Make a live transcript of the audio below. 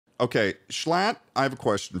Okay, Schlatt, I have a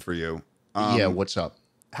question for you. Yeah, what's up?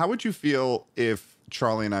 How would you feel if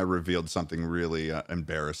Charlie and I revealed something really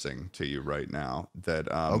embarrassing to you right now that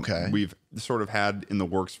we've sort of had in the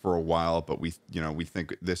works for a while, but we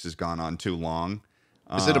think this has gone on too long?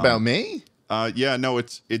 Is it about me? Yeah, no,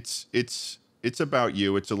 it's about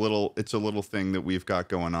you. It's a little thing that we've got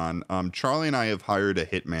going on. Charlie and I have hired a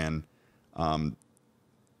hitman,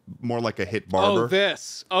 more like a hit barber.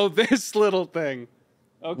 Oh, this little thing.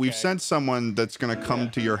 Okay. We've sent someone that's going to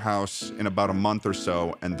come to your house in about a month or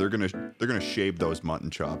so, and they're gonna shave those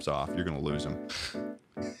mutton chops off. You're gonna lose them.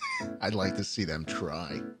 I'd like to see them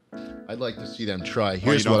try.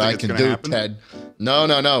 Here's don't what think I it's can gonna do, happen? Ted.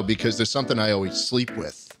 No, because there's something I always sleep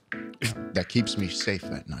with that keeps me safe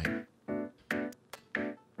at night.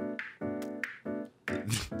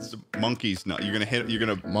 It's a monkey's nut. You're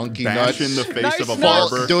gonna Monkey bash nuts. in the face Nice of a nuts.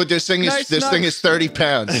 barber. Dude, this thing is thing is 30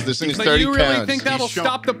 pounds. This thing is 30 But you pounds. really think that'll He's shown-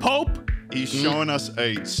 stop the Pope? He's showing us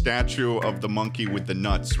a statue of the monkey with the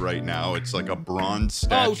nuts right now. It's like a bronze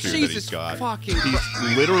statue Oh, that Jesus he's got. fucking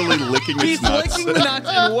He's literally licking its He's nuts. licking the nuts,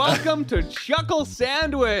 and welcome to Chuckle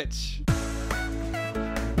Sandwich.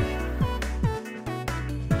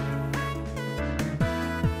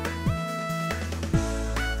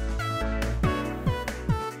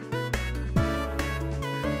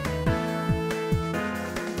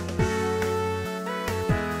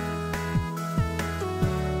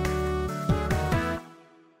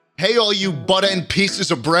 Hey, all you butt-end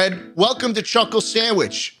pieces of bread. Welcome to Chuckle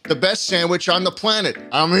Sandwich, the best sandwich on the planet.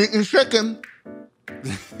 I'm eating chicken.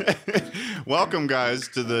 Welcome, guys,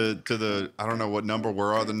 to the I don't know what number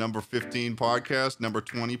we're on, the number 15 podcast, number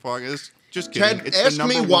 20 podcast. Just kidding. Ted, It's the ask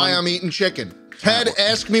me number why one- I'm eating chicken. Ted,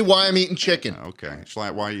 ask me why I'm eating chicken. Okay,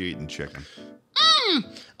 Schlatt, why are you eating chicken?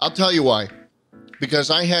 I'll tell you why.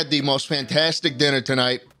 Because I had the most fantastic dinner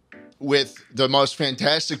tonight with the most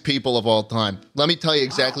fantastic people of all time. Let me tell you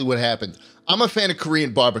exactly what happened. I'm a fan of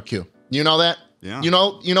Korean barbecue. You know that? Yeah. You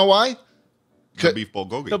know why? The beef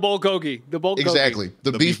bulgogi. The bulgogi. Exactly.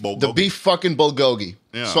 The beef bulgogi. fucking bulgogi.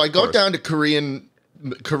 Yeah, so I of go course. down to Korean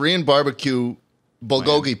barbecue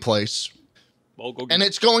bulgogi place, Bulgogi. and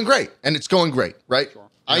it's going great. Right? Sure.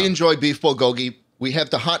 I enjoy beef bulgogi. We have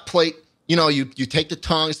the hot plate. You know, you take the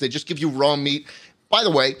tongs, they just give you raw meat. By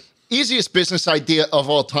the way, easiest business idea of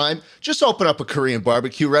all time. Just open up a Korean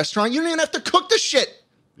barbecue restaurant. You don't even have to cook the shit.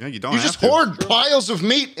 Yeah, you don't You have just to. hoard piles of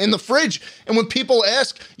meat in the fridge, and when people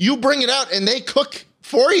ask, you bring it out and they cook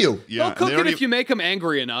for you. Yeah, They'll and cook they it don't if even- you make them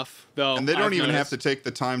angry enough, though. And they don't I've even have noticed. to take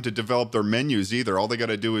the time to develop their menus either. All they got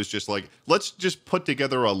to do is just like, let's just put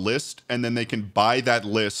together a list, and then they can buy that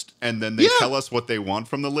list, and then they tell us what they want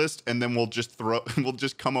from the list, and then we'll just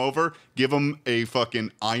come over, give them a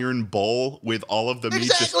fucking iron bowl with all of the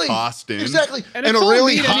meat just tossed in. Exactly. And And it's a all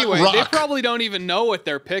really meat hot anyway. They rock. probably don't even know what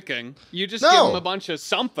they're picking. You just No. give them a bunch of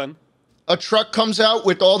something. A truck comes out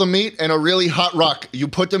with all the meat and a really hot rock. You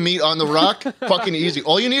put the meat on the rock, fucking easy.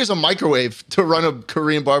 All you need is a microwave to run a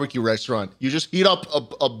Korean barbecue restaurant. You just heat up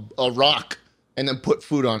a rock and then put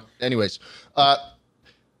food on. Anyways,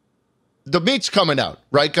 the meat's coming out,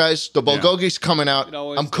 right, guys? The bulgogi's coming out. It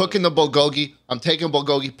always I'm cooking the bulgogi. I'm taking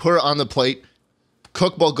bulgogi, put it on the plate,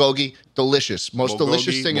 cook bulgogi. Delicious. Most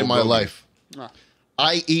delicious thing in my bulgogi. life. Ah.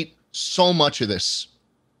 I eat so much of this.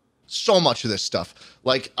 So much of this stuff.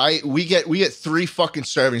 Like we get 3 fucking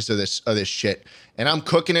servings of this shit, and I'm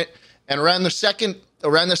cooking it. And around the second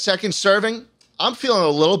serving, I'm feeling a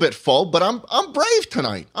little bit full, but I'm brave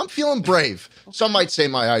tonight. I'm feeling brave. Some might say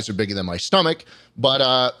my eyes are bigger than my stomach, but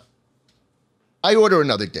I order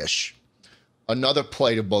another dish. Another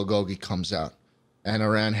plate of bulgogi comes out, and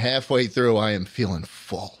around halfway through, I am feeling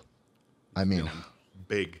full. I mean,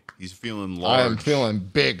 Big. He's feeling I large. am feeling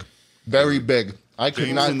big, very big. I could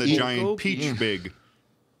Big's not in the eat. giant peach big.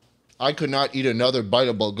 I could not eat another bite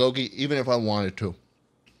of bulgogi, even if I wanted to.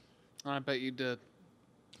 I bet you did.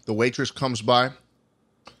 The waitress comes by.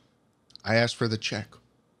 I ask for the check.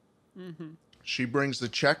 Mm-hmm. She brings the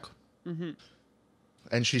check, and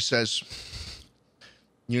she says,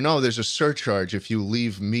 "You know, there's a surcharge if you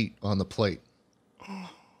leave meat on the plate."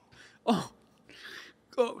 Oh,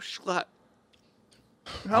 Schlatt.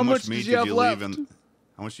 How much meat did you have left?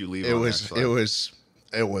 How much you leave? It on was. that side?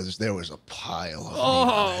 There was a pile of meat Oh,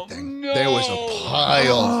 on that thing. no. There was a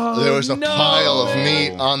pile. There was a no. pile of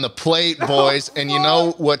meat on the plate, boys. And you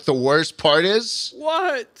know what the worst part is?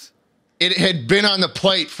 What? It had been on the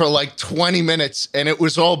plate for like 20 minutes, and it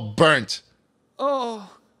was all burnt.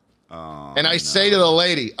 Oh. And I say to the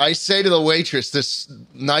lady, I say to the waitress, this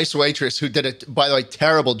nice waitress who did a, by the way,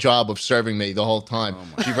 terrible job of serving me the whole time.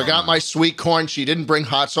 She forgot my sweet corn. She didn't bring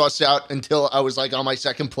hot sauce out until I was like on my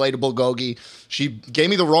second plate of bulgogi. She gave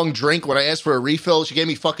me the wrong drink when I asked for a refill. She gave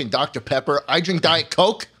me fucking Dr. Pepper. I drink Diet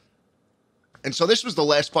Coke. And so this was the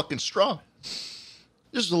last fucking straw.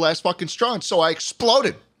 This is the last fucking straw. And so I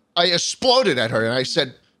exploded. I exploded at her and I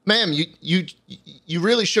said, ma'am, you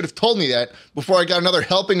really should have told me that before I got another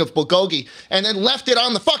helping of bulgogi and then left it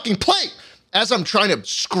on the fucking plate. As I'm trying to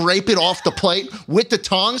scrape it off the plate with the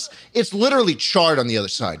tongs, it's literally charred on the other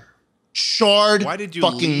side. Charred Why did you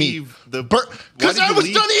fucking leave meat. the... Because I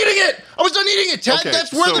was done eating it. I was done eating it, Ted. Okay,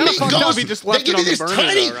 That's where so- the meat goes. He just left They give it you on these the burner,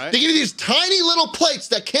 tiny, though, right? they give you these tiny little plates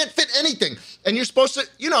that can't fit anything. And you're supposed to,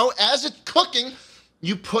 you know, as it's cooking,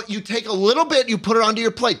 you take a little bit, you put it onto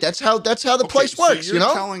your plate. That's how the place works, so you know?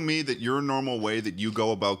 you're telling me that your normal way that you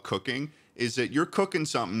go about cooking is that you're cooking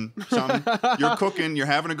something, you're cooking, you're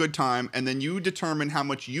having a good time, and then you determine how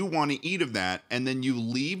much you want to eat of that, and then you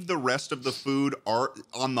leave the rest of the food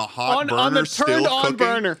on the hot burner, on the still turned on cooking?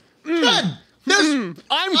 burner. Ted,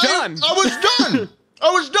 I'm done. I was done. I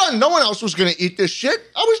was done. No one else was going to eat this shit.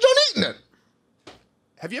 I was done eating it.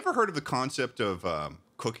 Have you ever heard of the concept of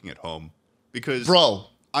cooking at home? Because Bro,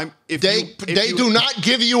 they do not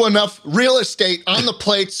give you enough real estate on the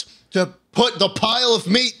plates to put the pile of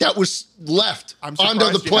meat that was left I'm onto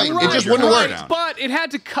the surprised you plate. haven't It just burned wouldn't your work. house down. But it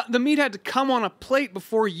had to the meat had to come on a plate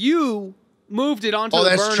before you moved it onto Oh, the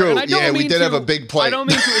that's burner. true. And I don't Yeah, we mean did to- have a big plate. I don't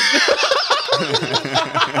mean to.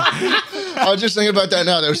 I was just thinking about that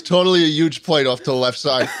now. There was totally a huge plate off to the left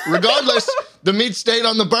side. Regardless, the meat stayed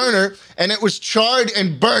on the burner, and it was charred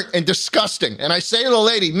and burnt and disgusting. And I say to the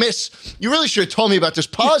lady, Miss, you really should have told me about this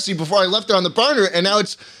policy before I left it on the burner, and now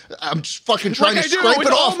I'm just fucking trying like to I do scrape with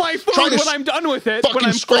it all off. my food Trying to when I'm done with it. When fucking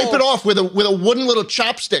I'm scrape full. it off with a wooden little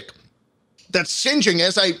chopstick that's singeing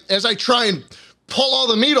as I try and pull all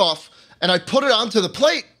the meat off, and I put it onto the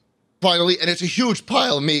plate finally, and it's a huge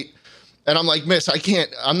pile of meat. And I'm like, Miss,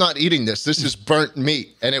 I'm not eating this. This is burnt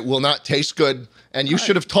meat, and it will not taste good. And you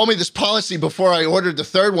should have told me this policy before I ordered the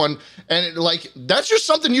third one. And that's just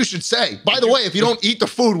something you should say. By the way, if you don't eat the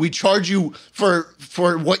food, we charge you for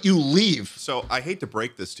what you leave. So I hate to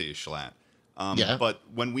break this to you, Schlatt. Yeah. But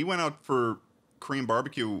when we went out for Korean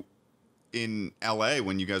barbecue in LA,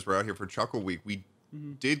 when you guys were out here for Chuckle Week, we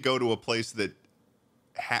did go to a place that,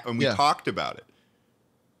 and we talked about it.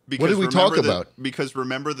 Because What did we talk about? Because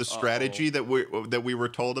remember the strategy that we were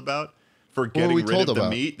told about for getting rid of the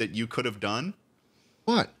meat that you could have done?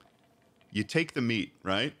 What? You take the meat,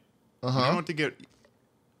 right? Uh-huh. You don't have to get...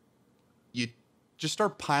 You just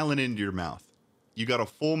start piling it into your mouth. You got a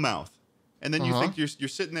full mouth. And then you think you're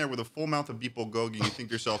sitting there with a full mouth of beef bulgogi, and you think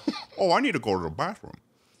to yourself, oh, I need to go to the bathroom.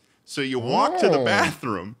 So you walk to the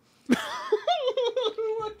bathroom,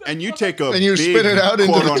 and you take a big, spit it out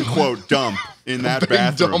into the quote-unquote dump in that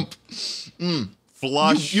bathroom.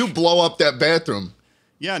 Flush. You blow up that bathroom.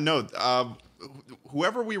 Yeah, no.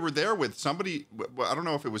 Whoever we were there with, somebody, I don't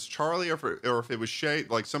know if it was Charlie or if it was Shay,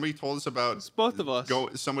 like somebody told us about It's both of us.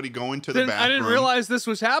 Somebody going to the bathroom. I didn't realize this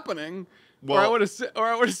was happening. Well, or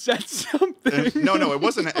I would have said something. No, it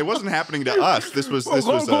wasn't. It wasn't happening to us. This was a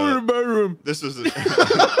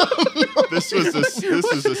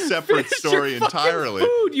separate story entirely.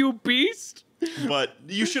 Food, you beast. But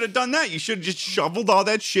you should have done that. You should have just shoveled all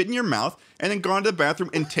that shit in your mouth and then gone to the bathroom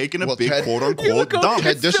and taken a big Ted, quote-unquote dump.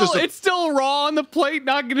 Ted, It's still raw on the plate.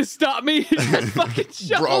 Not gonna stop me. Just fucking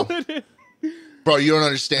shovel it in. Bro, you don't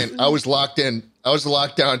understand. I was locked in. I was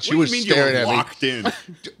locked down. She was staring at me. Locked in.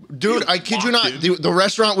 Dude, I kid you not. The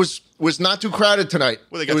restaurant was not too crowded tonight.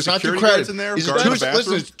 Well, they got it was not too security crowded. guards in there It's guarding the Tuesday,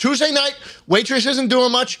 bathroom? listen, it's Tuesday night. Waitress isn't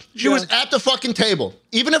doing much. She was at the fucking table.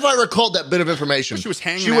 Even if I recalled that bit of information, She was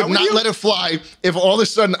hanging she out would with not you? let it fly if all of a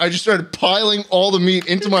sudden I just started piling all the meat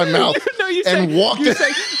into my mouth No, you and say, walked you in. say,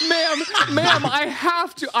 ma'am, I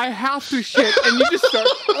have to shit, and you just start.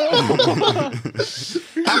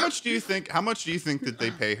 How much do you think that they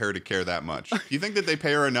pay her to care that much? Do you think that they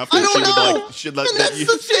pay her enough I that don't she know. would like should let And that that's you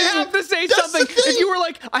the thing. You have to say That's something. the thing. If you were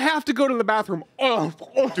like, I have to go to the bathroom.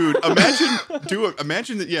 Dude,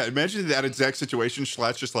 imagine that exact situation.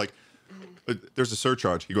 Schlatt's just like, there's a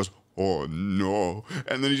surcharge. He goes, oh no,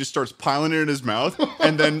 and then he just starts piling it in his mouth.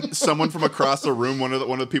 And then someone from across the room, one of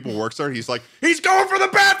the people who works there, he's like, he's going for the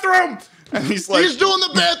bathroom, and he's like, He's doing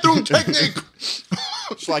the bathroom technique.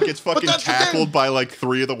 Schlatt gets fucking that's the thing. tackled by like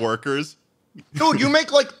 3 of the workers. Dude, you make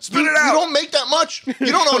Spit it you out. don't make that much.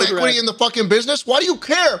 You don't own equity in the fucking business. Why do you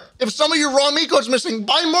care if some of your raw meat goes missing?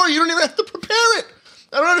 Buy more. You don't even have to prepare it.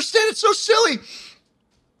 I don't understand. It's so silly.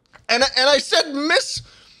 And I said, Miss,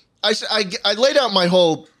 I laid out my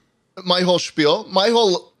whole my whole spiel, my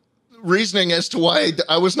whole reasoning as to why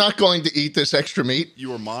I was not going to eat this extra meat. You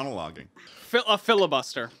were monologuing. A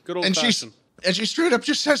filibuster. Good old fashioned. And she straight up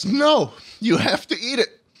just says, no, you have to eat it.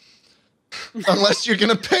 Unless you're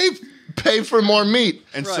going to pay for more meat.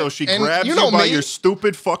 And so she grabs you by your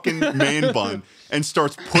stupid fucking man bun and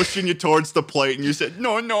starts pushing you towards the plate. And you said,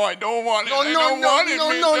 no, I don't want it. I don't want it.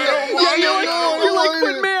 You're like,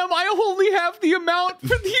 but ma'am, I only have the amount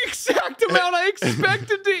for the exact amount I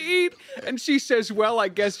expected to eat. And she says, well, I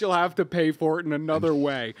guess you'll have to pay for it in another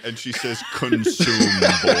way. And she says, consume,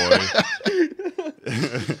 boy.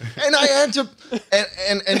 And I had to,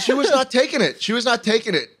 and she was not taking it. She was not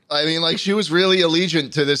taking it. I mean, like, she was really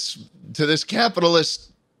allegiant to this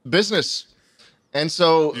capitalist business. And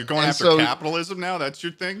so you're going after capitalism now? That's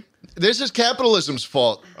your thing? This is capitalism's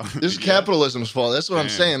fault. This is capitalism's fault. That's what I'm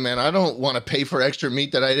saying, man. I don't want to pay for extra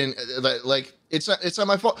meat that I didn't like. It's not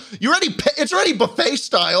my fault. It's already buffet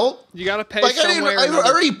style. You gotta pay. Like I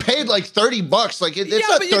already paid like $30. Like it's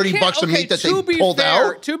not $30 of meat that they pulled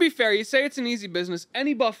out. To be fair, you say it's an easy business.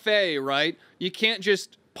 Any buffet, right? You can't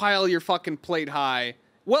just pile your fucking plate high.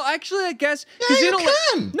 Well, actually, I guess because they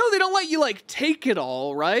don't let you like take it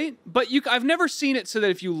all, right? But I've never seen it so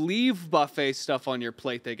that if you leave buffet stuff on your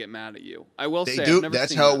plate, they get mad at you. I will say, I've never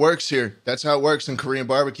That's seen how that. it works here. That's how it works in Korean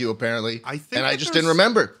barbecue, apparently. I think, I just didn't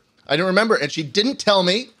remember. I didn't remember, and she didn't tell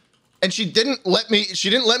me, and she didn't let me.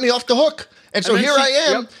 She didn't let me off the hook, and so here I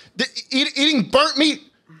am eating burnt meat.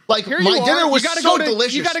 Like my dinner was so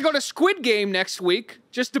delicious. You got to go to Squid Game next week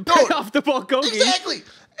just to pay off the bulgogi. Exactly.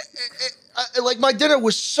 Like my dinner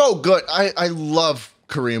was so good. I love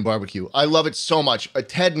Korean barbecue. I love it so much.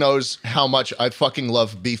 Ted knows how much I fucking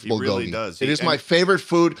love beef bulgogi. He really does. It is my favorite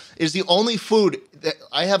food. It is the only food that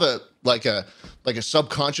I have a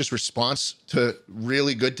subconscious response to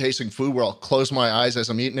really good tasting food where I'll close my eyes as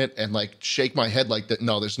I'm eating it and like shake my head like that.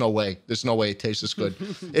 No, there's no way. There's no way it tastes this good.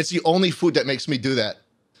 It's the only food that makes me do that.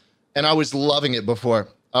 And I was loving it before.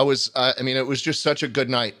 I mean, it was just such a good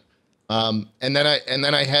night. And then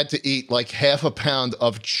I had to eat like half a pound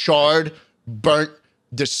of charred, burnt,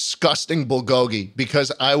 disgusting bulgogi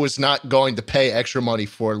because I was not going to pay extra money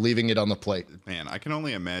for leaving it on the plate. Man, I can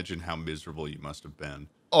only imagine how miserable you must have been.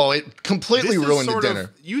 Oh, it completely ruined the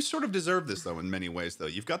dinner. You sort of deserve this, though, in many ways, though.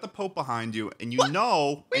 You've got the Pope behind you, and you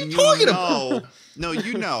know, what are you talking about? No,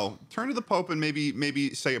 you know. Turn to the Pope and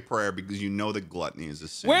maybe say a prayer because you know that gluttony is a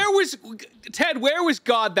sin. Where was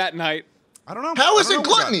God that night? I don't know. How is it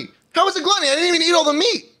gluttony? How is it gluttony? I didn't even eat all the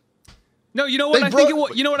meat. No, you know what I think it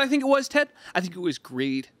was? You know what I think it was, Ted? I think it was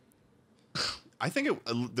greed. I think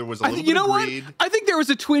there was a little bit of greed. I think there was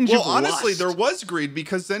a twinge of lust. Well, honestly, there was greed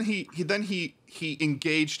because then he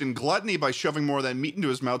engaged in gluttony by shoving more of that meat into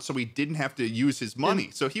his mouth, so he didn't have to use his money.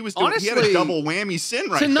 So he was doing. He had a double whammy sin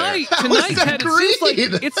right tonight, there. Tonight, Ted,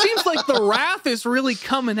 it seems like the wrath is really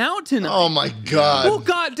coming out tonight. Oh my God! Well,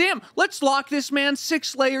 goddamn, let's lock this man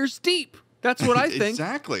 6 layers deep. That's what I think.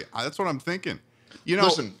 Exactly. That's what I'm thinking. You know,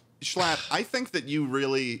 listen, Schlatt, I think that you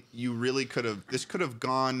really could have. This could have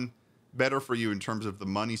gone better for you in terms of the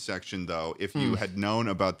money section, though, if you had known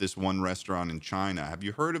about this one restaurant in China. Have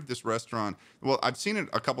you heard of this restaurant? Well, I've seen it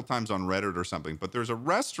a couple times on Reddit or something, but there's a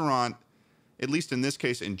restaurant, at least in this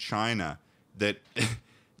case in China, that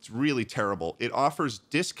it's really terrible. It offers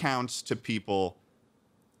discounts to people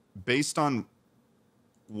based on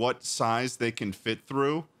what size they can fit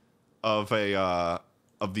through of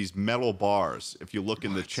these metal bars. If you look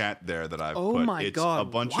in the chat there that I've put, it's a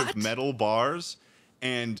bunch of metal bars.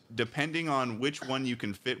 And depending on which one you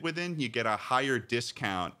can fit within, you get a higher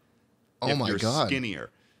discount if you're skinnier.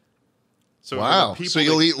 So wow. So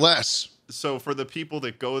you'll eat less. So for the people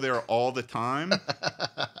that go there all the time,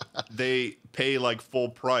 they pay like full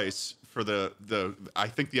price for the I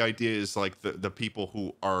think the idea is like the people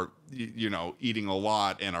who are, you know, eating a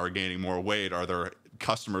lot and are gaining more weight are their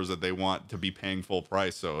customers that they want to be paying full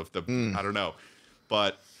price. So if I don't know,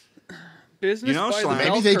 but business, you know,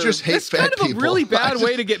 maybe they just hate fat people. It's kind of a really bad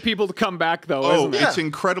way to get people to come back, though, isn't it? It's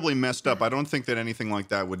incredibly messed up. I don't think that anything like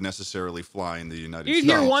that would necessarily fly in the United States. Eat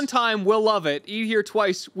here one time, we'll love it. Eat here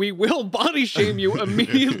twice, we will body shame you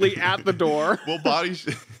immediately at the door. We'll body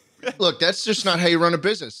shame. Look, that's just not how you run a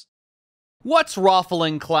business. What's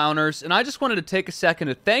raffling, clowners? And I just wanted to take a second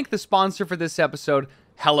to thank the sponsor for this episode,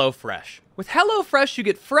 HelloFresh. With HelloFresh, you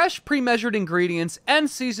get fresh, pre-measured ingredients and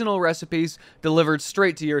seasonal recipes delivered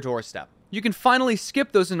straight to your doorstep. You can finally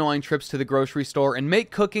skip those annoying trips to the grocery store and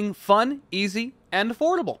make cooking fun, easy, and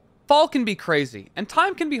affordable. Fall can be crazy, and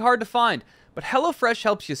time can be hard to find, but HelloFresh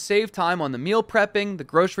helps you save time on the meal prepping, the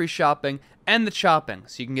grocery shopping, and the chopping,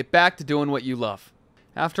 so you can get back to doing what you love.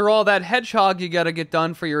 After all, that hedgehog you gotta get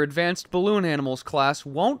done for your advanced balloon animals class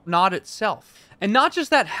won't nod itself. And not just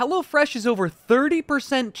that, HelloFresh is over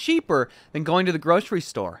 30% cheaper than going to the grocery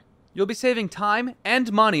store. You'll be saving time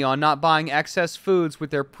and money on not buying excess foods with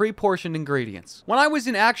their pre-portioned ingredients. When I was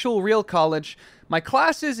in actual real college, my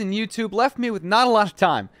classes and YouTube left me with not a lot of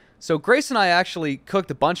time. So Grace and I actually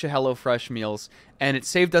cooked a bunch of HelloFresh meals, and it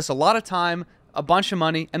saved us a lot of time, a bunch of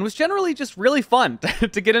money, and was generally just really fun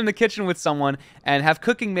to get in the kitchen with someone and have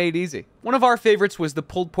cooking made easy. One of our favorites was the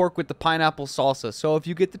pulled pork with the pineapple salsa, so if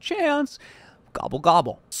you get the chance, gobble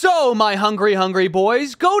gobble. So, my hungry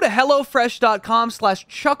boys, go to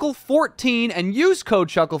hellofresh.com/chuckle14 and use code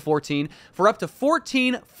chuckle14 for up to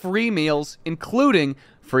 14 free meals, including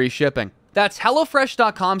free shipping. That's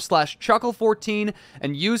hellofresh.com/chuckle14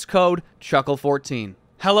 and use code chuckle14.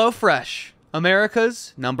 HelloFresh,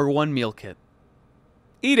 America's #1 meal kit.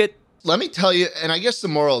 Eat it. Let me tell you, and I guess the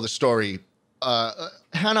moral of the story, how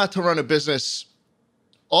not to run a business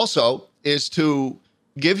also is to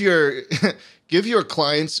give your give your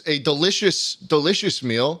clients a delicious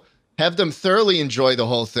meal, have them thoroughly enjoy the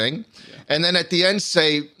whole thing, and then at the end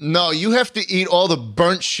say, no, you have to eat all the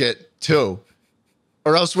burnt shit too,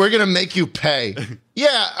 or else we're going to make you pay.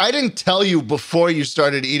 Yeah, I didn't tell you before you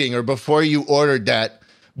started eating or before you ordered that.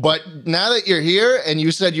 But now that you're here and you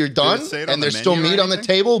said you're done and there's still meat on the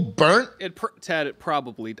table, burnt? Ted, it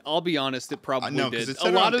probably, I'll be honest, it probably did. A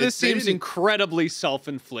lot of this seems incredibly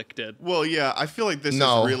self-inflicted. Well, yeah, I feel like this is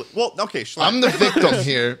really... Well, okay, Schlatt. I'm the victim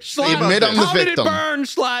here. Admit I'm the victim. How did it burn,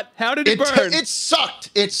 Schlatt? How did it burn? It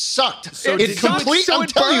sucked. It sucked. So I'm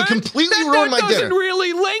telling you, completely ruined my dinner. That doesn't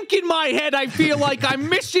really link in my head. I feel like I'm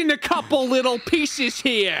missing a couple little pieces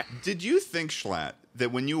here. Did you think, Schlatt, that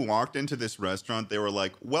when you walked into this restaurant, they were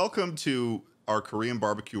like, welcome to our Korean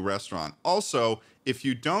barbecue restaurant. Also, if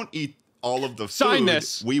you don't eat all of the food,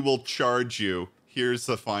 we will charge you. Here's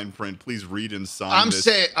the fine print. Please read and sign this.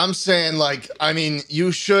 I'm saying, like, I mean,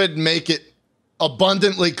 you should make it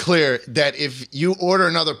abundantly clear that if you order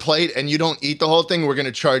another plate and you don't eat the whole thing, we're going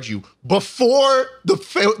to charge you before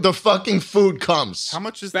the fucking food comes. How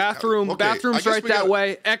much is bathroom's right that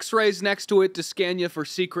way? X-rays next to it to scan you for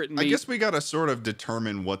secret meat. I guess we got to sort of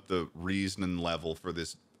determine what the reasoning level for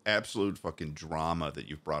this absolute fucking drama that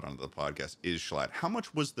you've brought onto the podcast is, Schlatt. How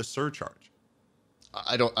much was the surcharge?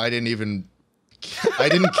 I didn't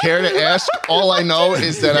care to ask. All I know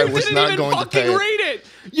is that I was not going to pay. Read it.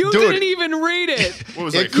 You didn't even read it. What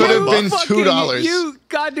was it could have been $2. You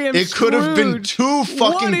goddamn It could have been $2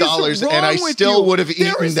 fucking dollars, and I still would have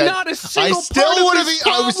eaten that. I still would have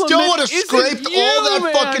scraped all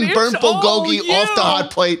that fucking burnt bulgogi off the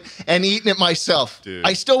hot plate and eaten it myself. Dude.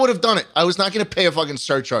 I still would have done it. I was not going to pay a fucking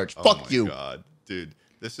surcharge. Fuck you. Oh my God, dude.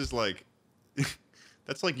 This is like...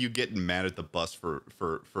 That's like you getting mad at the bus for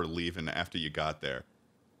leaving after you got there.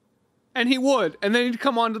 And he would. And then he'd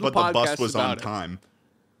come on to the podcast But the bus was on about time.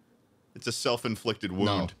 It's a self-inflicted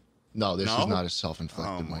wound. No, this is not a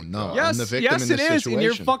self-inflicted wound. No, yes, I'm the victim in this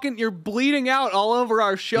situation. And you're bleeding out all over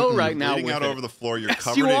our show right now. Bleeding out over the floor. You're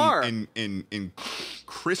covered in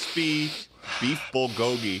crispy beef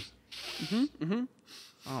bulgogi.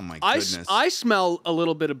 Oh my goodness. I smell a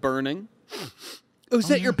little bit of burning. Oh, is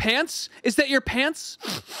that your pants? Is that your pants?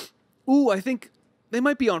 Ooh, I think they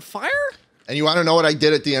might be on fire. And you want to know what I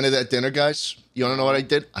did at the end of that dinner, guys? You want to know what I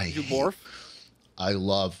did? You barf? I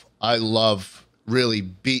love really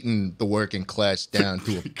beating the working class down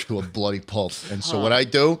to a bloody pulp. And so what I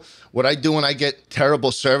do when I get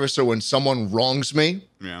terrible service or when someone wrongs me,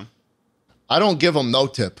 I don't give them no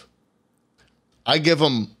tip. I give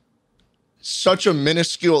them such a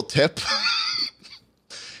minuscule tip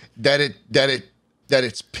that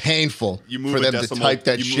it's painful for them to type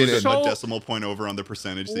that shit in. You move a decimal point over on the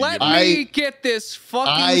percentage. Let me get this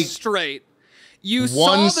fucking straight. You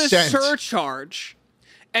saw the surcharge,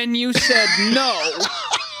 and you said, no,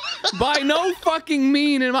 by no fucking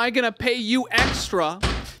mean am I going to pay you extra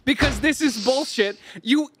because this is bullshit.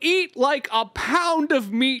 You eat like a pound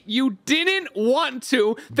of meat you didn't want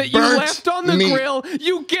to that you left on the grill.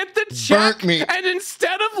 You get the check, and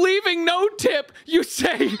instead of leaving no tip, you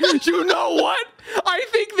say, you know what? I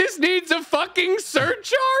think this needs a fucking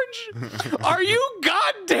surcharge? Are you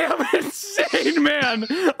goddamn insane, man?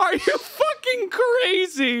 Are you fucking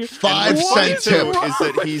crazy? 5 cent tip. Is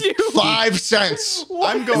that he's 5 cents.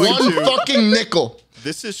 I'm going one fucking nickel.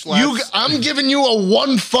 This is Schlatt's. I'm giving you a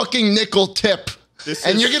 1 fucking nickel tip.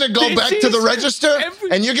 And you're going to go back to the register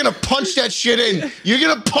and you're going to punch that shit in. You're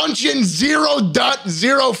going to punch in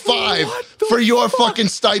 0.05 for your fucking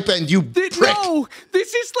stipend, you prick. No,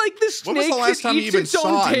 this is like the snake was the last that time you eats even its own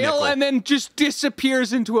saw a tail nickel? and then just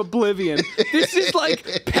disappears into oblivion. This is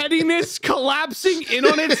like pettiness collapsing in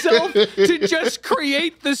on itself to just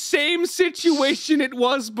create the same situation it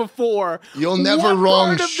was before. You'll never What wrong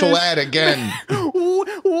part of this- Schlatt again.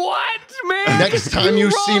 What, man? Next time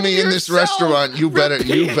you see wronged me in this yourself restaurant, you better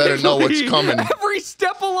know what's repeatedly, coming. every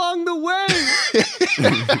step along the way.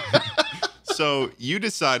 So you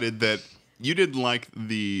decided that you didn't like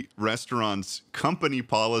the restaurant's company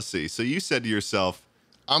policy. So you said to yourself,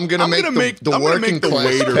 I'm gonna make the working class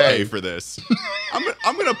waiter pay pay for this.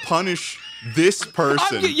 I'm gonna punish this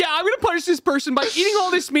person. I'm gonna punish this person by eating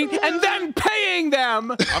all this meat and then paying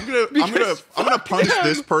them. I'm gonna punish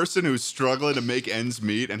this person who's struggling to make ends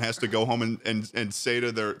meet and has to go home and say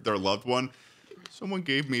to their loved one, someone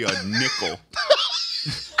gave me a nickel.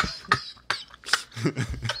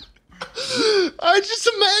 I just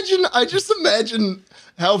imagine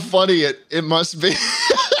how funny it must be.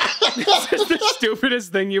 This is the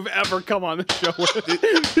stupidest thing you've ever come on the show with.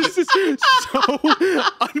 This is so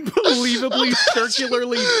unbelievably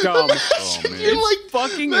circularly dumb. Oh man. It's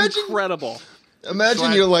fucking incredible.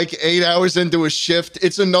 Imagine you're like 8 hours into a shift.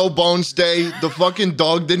 It's a no bones day. The fucking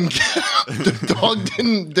dog didn't get up. The dog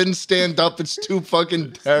didn't stand up. It's too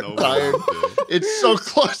fucking tired. It's so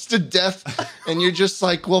close to death, and you're just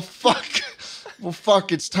like, well, fuck.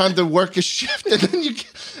 It's time to work a shift, and then you get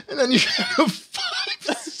a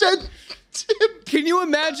 5-cent tip. Can you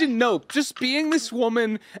imagine, just being this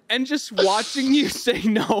woman and just watching you say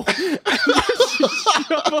no, and just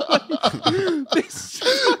shoveling this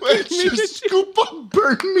Just scoop up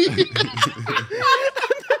burnt meat. and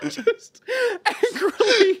then just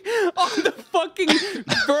angrily on the fucking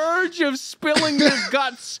verge of spilling your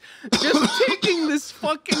guts, just taking this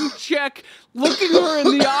fucking check, looking her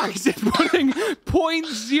in the eyes and putting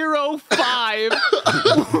 0.05.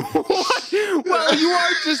 What? Well, you're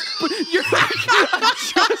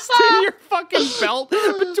adjusting your fucking belt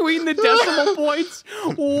between the decimal points.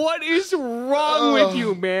 What is wrong with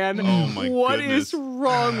you, man? Oh my What goodness. is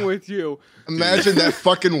wrong with you? Imagine that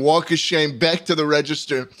fucking walk of shame back to the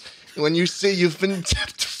register when you see you've been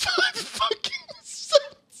tipped 5 fucking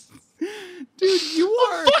cents. Dude, you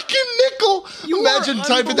are... Fucking nickel. You Imagine are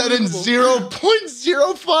typing that in unbelievable.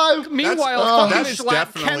 0.05. Meanwhile, that fucking is Schlatt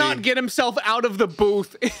definitely- cannot get himself out of the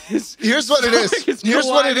booth. Here's what it is. It's Here's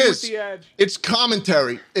what it colliding with is. the edge. It's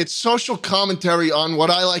commentary. It's social commentary on what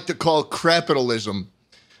I like to call capitalism.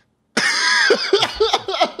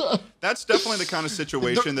 That's definitely the kind of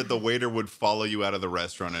situation that the waiter would follow you out of the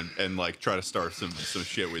restaurant and like try to start some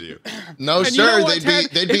shit with you. No, And you sir. know what, Ted?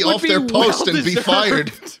 They'd be It would off their be post and be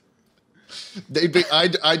well-deserved.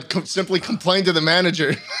 fired. I'd simply complain to the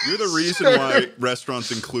manager. You're the reason why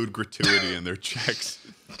restaurants include gratuity in their checks.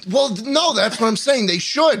 Well, no, that's what I'm saying. They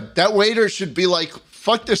should. That waiter should be like,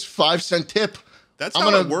 fuck this 5-cent tip. That's I'm how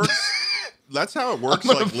gonna- it works. That's how it works.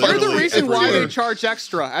 I'm gonna Like fire You're literally the reason why everywhere. they charge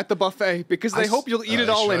extra at the buffet, because they hope you'll eat it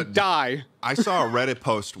all and should. die. I saw a Reddit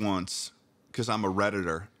post once because I'm a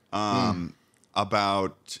Redditor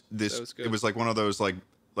about this. was good. It was like one of those like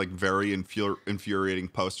very infuriating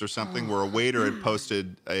posts or something where a waiter had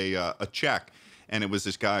posted a check, and it was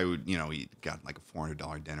this guy who he got like a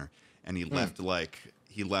 $400 dinner, and he left like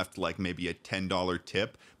maybe a $10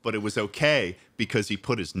 tip, but it was okay because he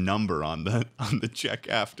put his number on the check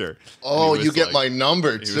after. Oh, And he you was get like- my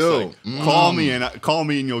number he was too. like, call me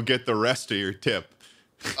and you'll get the rest of your tip.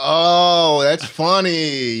 Oh, that's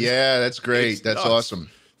funny. Yeah, that's great. It's That's nuts. awesome.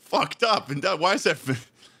 Fucked up. And why is that?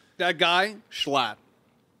 That guy, Schlatt.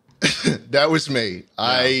 That was me.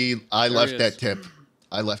 I left he that is. tip.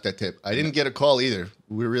 I left that tip. I didn't get a call either.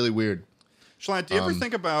 We're really weird. Schlatt, do you ever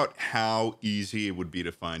think about how easy it would be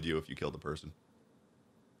to find you if you killed a person?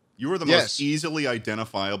 You were the Yes. most easily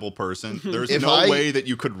identifiable person. There's If no I- way that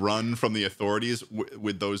you could run from the authorities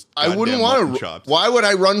with those. I wouldn't goddamn want mutton to. chops. Why would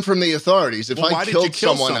I run from the authorities? If Well, why I did you killed kill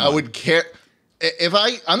someone, I someone? would care.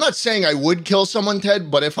 I'm not saying I would kill someone,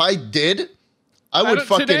 Ted, but if I did, I would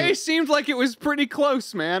fucking. Today seemed like it was pretty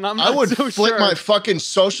close, man. I'm I not would so flip sure. my fucking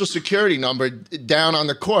social security number down on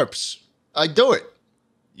the corpse. I'd do it.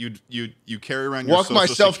 You carry around your Walk social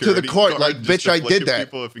myself to the security court card like, just bitch, to I flick did at that.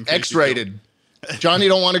 people if in case you X-rated. Johnny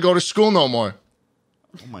don't want to go to school no more.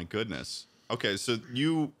 kill- Oh my goodness. Okay, so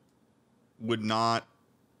you would not.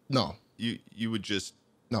 No, You would just.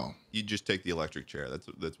 no. You just take the electric chair.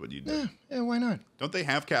 That's what you do. Yeah, why not? Don't they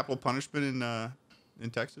have capital punishment in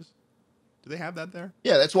Texas? Do they have that there?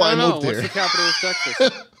 Yeah, that's why I, I don't know. moved What's here. the capital of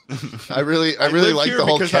Texas? I really live like here the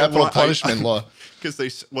whole because I capital want- punishment law. Because they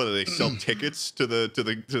sell tickets to the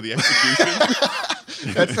execution.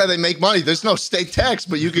 That's how they make money. There's no state tax,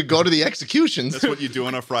 but you could go to the executions. That's what you do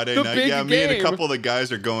on a Friday night. Yeah, me and a couple of the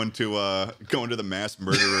guys are going to the mass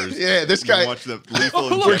murderers. Yeah, this guy. Watch the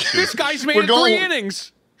lethal injection. This guy's made 3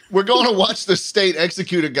 innings. We're going to watch the state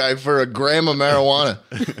execute a guy for a gram of marijuana.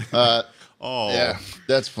 Yeah,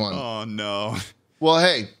 that's fun. Oh no. Well,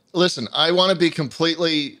 hey, listen. I want to be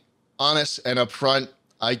completely honest and upfront.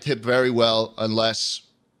 I tip very well unless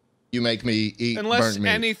you make me eat unless burnt meat.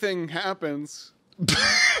 anything happens.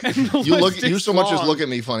 You so much as look at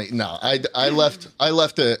me funny. No, I left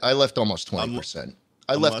almost 20%.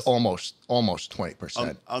 I left almost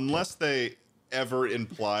 20%. Unless they ever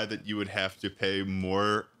imply that you would have to pay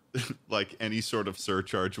more, like any sort of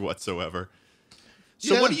surcharge whatsoever.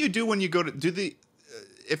 So what do you do when you go to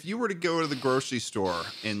if you were to go to the grocery store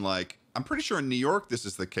in, like, I'm pretty sure in New York this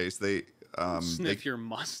is the case. They sniff your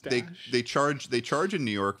mustache. They charge in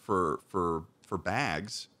New York for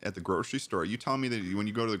bags at the grocery store. You telling me that when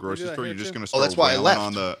you go to the grocery store, you're just going to start wailing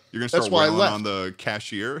on the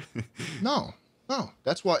cashier? No.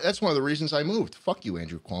 That's one of the reasons I moved. Fuck you,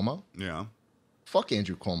 Andrew Cuomo. Yeah. Fuck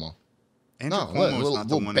Andrew Cuomo. Cuomo's not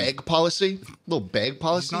the one. Bag policy. Little bag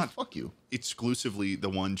policy. He's not fuck you. Exclusively the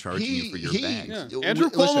one charging you for your bags. Yeah. Andrew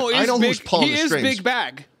Cuomo is big. He is big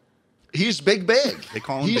bag. He's big bag. They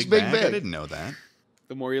call him big bag? I didn't know that.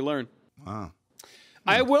 The more you learn. Wow.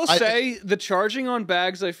 I will say the charging on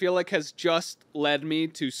bags, I feel like, has just led me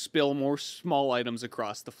to spill more small items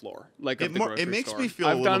across the floor. Like it makes me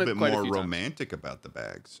feel a little bit more romantic about the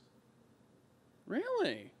bags.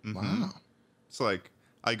 Really? Mm-hmm. Wow. It's like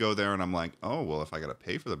I go there and I'm like, oh well, if I gotta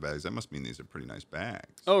pay for the bags, that must mean these are pretty nice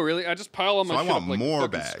bags. Oh really? I just pile on my shit up like more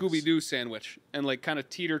bags. Scooby-Doo sandwich and like kind of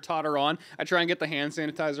teeter-totter on. I try and get the hand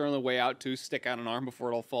sanitizer on the way out too. Stick out an arm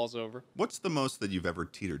before it all falls over. What's the most that you've ever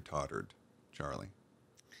teeter-tottered, Charlie?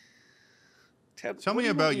 Ted, tell me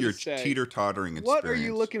about your teeter-tottering experience. What are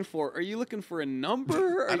you looking for? Are you looking for a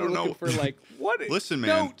number? Are you looking for like what? Listen, man.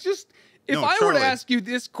 No, just if I were to ask you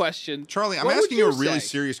this question, Charlie, I'm asking you a really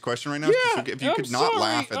serious question right now. Yeah, if you could not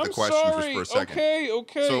laugh at the question just for a second.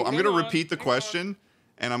 Okay. So I'm going to repeat the question,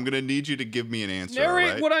 and I'm going to need you to give me an answer.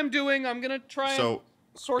 Narrate what I'm doing. I'm going to try and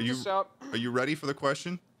sort this out. Are you ready for the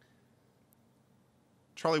question?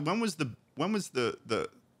 Charlie, when was the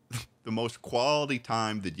most quality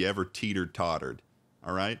time that you ever teeter-tottered?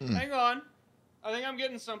 All right? Hang on. I think I'm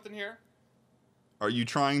getting something here. Are you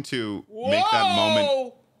trying to make that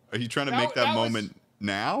moment? Are you trying to make that moment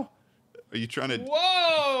now? Are you trying to?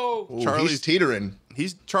 Whoa! Charlie's he's teetering.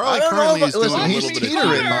 Charlie currently is doing a little bit of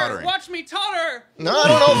teetering. Watch me totter. No, I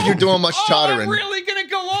don't know if you're doing much tottering. I'm really gonna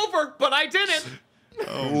go over, but I didn't.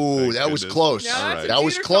 Oh, that was close. Yeah, that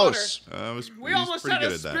was close. We almost had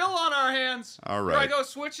a spill on our hands. All right. Do I go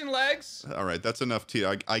switching legs? All right, that's enough.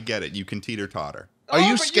 I get it. You can teeter-totter. Are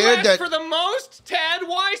you scared that for the most, Ted?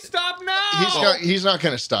 Why stop now? He's not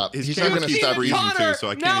going to stop. He's not going to stop breathing too, so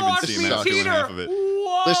I can't even see him out doing half of it.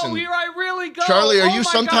 Whoa, listen, here I really go. Charlie, are you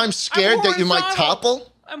sometimes scared that you might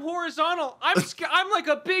topple? I'm horizontal. I'm like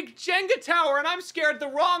a big Jenga tower, and I'm scared the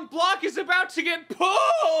wrong block is about to get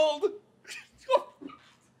pulled.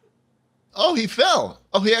 Oh, he fell.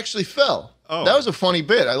 Oh, he actually fell. Oh. That was a funny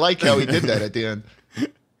bit. I like how he did that at the end.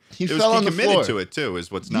 He fell on the floor. He committed to it, too, is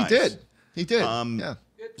what's nice. He did. Yeah.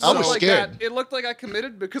 I was scared. It looked like I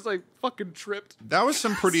committed because I fucking tripped. That was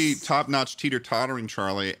some pretty top-notch teeter-tottering,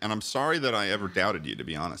 Charlie, and I'm sorry that I ever doubted you, to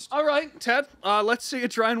be honest. All right, Ted. Let's see you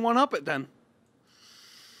try and one-up it, then.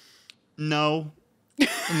 No.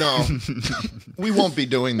 No. We won't be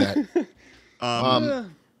doing that.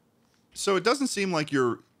 So it doesn't seem like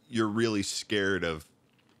you're really scared of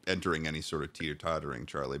entering any sort of teeter-tottering,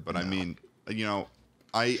 Charlie. But no. I mean, you know,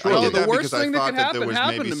 I did that because I thought that there was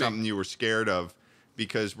maybe something you were scared of,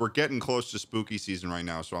 because we're getting close to spooky season right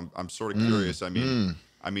now. So I'm sort of curious. I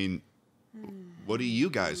mean, what are you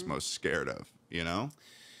guys most scared of? You know,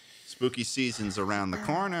 spooky season's around the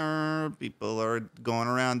corner. People are going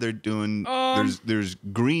around. They're doing. There's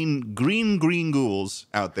green ghouls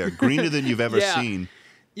out there, greener than you've ever seen.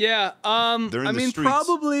 Yeah, I mean,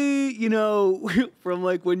 probably, you know, from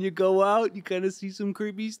like when you go out, you kind of see some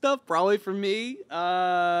creepy stuff. Probably for me,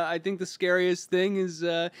 I think the scariest thing is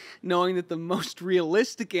knowing that the most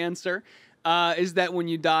realistic answer is that when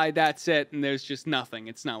you die, that's it, and there's just nothing.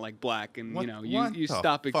 It's not like black, and you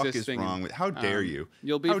stop existing. What is wrong with? How dare you?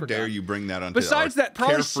 You'll be. How dare you bring that onto? Besides that,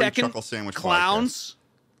 probably second, Chuckle Sandwich clowns. Podcast.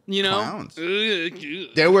 You know, clowns.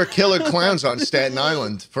 There were killer clowns on Staten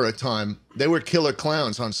Island for a time. There were killer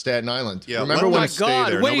clowns on Staten Island. Yeah, remember when?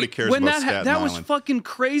 Nobody cares about Staten Island. That was fucking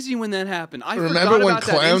crazy when that happened. I remember when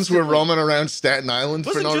clowns were roaming around Staten Island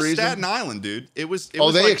for no reason. Staten Island, dude. It was.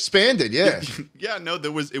 They expanded. Yeah. Yeah. No,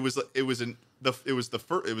 there was. It was it was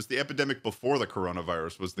the epidemic before the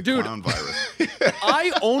coronavirus was the clown virus.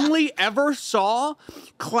 I only ever saw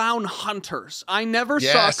clown hunters. I never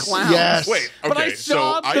saw clowns. Yes. Wait, okay, but I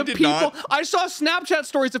saw so I saw Snapchat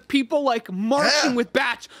stories of people like marching with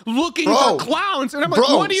bats looking for clowns, and I'm like,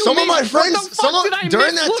 what do you mean? Some of my friends, what the fuck did I during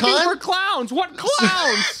miss that looking time for clowns? What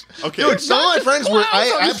clowns? Okay, dude, some of my friends were.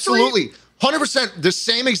 I on the absolutely. 100% the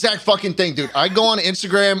same exact fucking thing, dude. I go on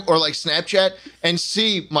Instagram or like Snapchat and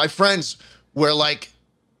see my friends were like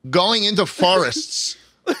going into forests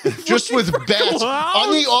just with bats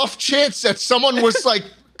on the off chance that someone was like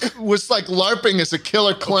LARPing as a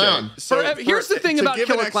killer clown. Okay, so here's the thing about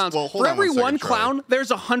killer clowns. Well, for every one second, clown, there's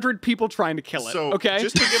 100 people trying to kill it. So okay,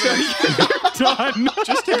 just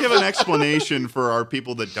to give an explanation for our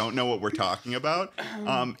people that don't know what we're talking about,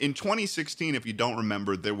 in 2016, if you don't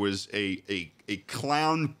remember, there was a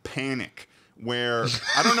clown panic where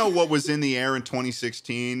I don't know what was in the air in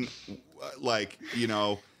 2016, like, you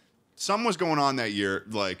know, something was going on that year.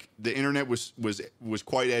 Like the internet was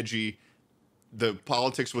quite edgy. The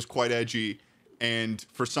politics was quite edgy, and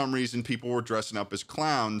for some reason, people were dressing up as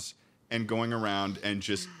clowns and going around and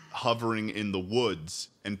just hovering in the woods.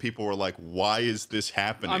 And people were like, "Why is this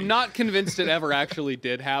happening?" I'm not convinced it ever actually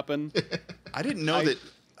did happen. I didn't know that.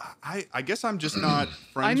 I guess I'm just not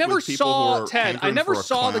friends I never with people saw who are Ted. I hankering never for a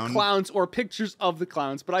saw the clown. clowns or pictures of the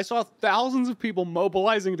clowns, but I saw thousands of people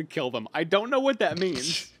mobilizing to kill them. I don't know what that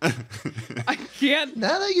means. I can't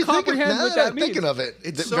Now that you comprehend what that I'm means. thinking of it,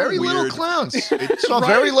 It's so very little weird. clowns. Saw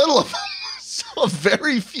very little of them. Saw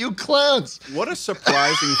very few clowns. What a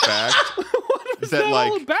surprising fact What is that, that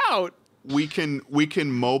like, all about? we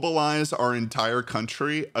can mobilize our entire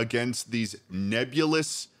country against these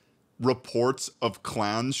nebulous reports of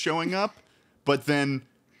clowns showing up, but then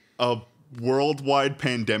a worldwide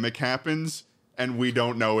pandemic happens and we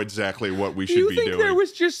don't know exactly what we should be doing. Do you think there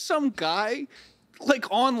was just some guy like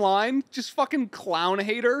online, just fucking clown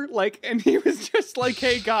hater, like, and he was just like,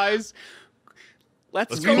 "Hey guys,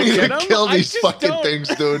 let's go We need get to him." kill I these just fucking don't- things,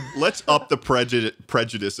 dude. Let's up the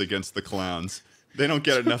prejudice against the clowns. They don't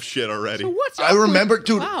get enough shit already. So what's I up remember, with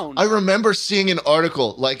dude. clowns? I remember seeing an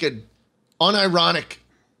article, like an unironic,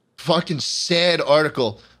 fucking sad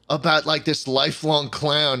article about like this lifelong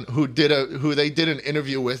clown who they did an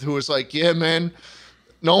interview with, who was like, "Yeah, man,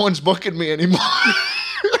 no one's booking me anymore."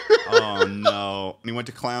 Oh no! And he went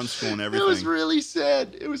to clown school and everything. It was really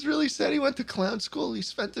sad. It was really sad. He went to clown school. He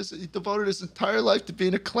devoted his entire life to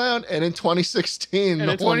being a clown. And in 2016, And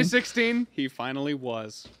in 2016, he finally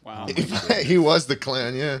was. Wow. he was the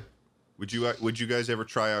clown. Yeah. Would you guys ever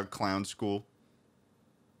try out clown school?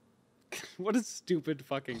 What a stupid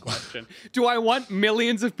fucking question. Do I want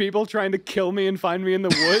millions of people trying to kill me and find me in the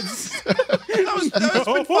woods? It's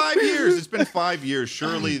been 5 years. It's been 5 years.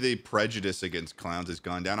 Surely the prejudice against clowns has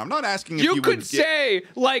gone down. I'm not asking if You could say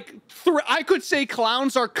like I could say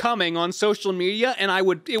clowns are coming on social media, and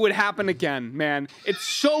it would happen again, man. It's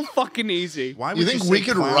so fucking easy. Why would You think say we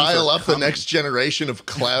could clowns rile are up the coming? next generation of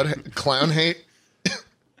clown hate?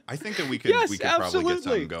 I think that we could Yes, probably get absolutely.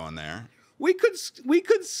 something going there. We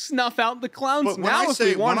could snuff out the clowns But now if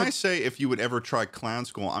we wanted. when I say if you would ever try clown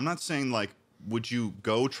school, I'm not saying like would you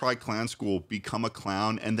go try clown school, become a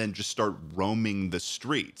clown, and then just start roaming the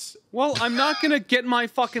streets? Well, I'm not gonna get my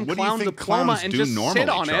fucking What do you clown think diploma clowns and do just normally, sit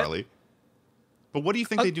on Charlie? it. But what do you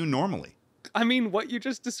think they do normally? I mean, what you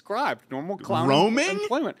just described, normal clown Roaming?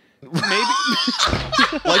 employment. Maybe.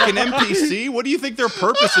 Like an NPC? What do you think their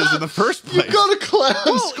purpose is in the first place? You go to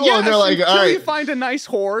clown school and they're like, until all you right, find a nice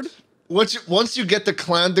horde. once you get the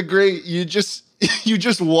clown degree, you just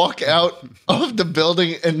walk out of the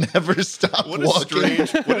building and never stop What a walking.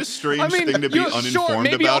 strange thing to be uninformed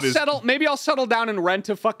maybe about maybe I'll settle down and rent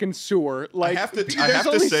a fucking sewer. Like, I have to there's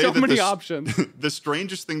only say so that many the, options. the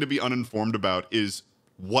strangest thing to be uninformed about is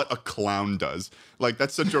what a clown does. Like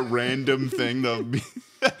that's such a random thing to be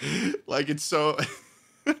like it's so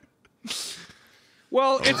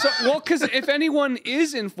Well, because if anyone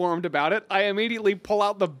is informed about it, I immediately pull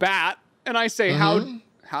out the bat and I say, Mm-hmm.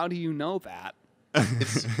 how do you know that?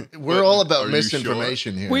 We're all Are about you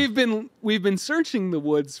misinformation here. We've been searching the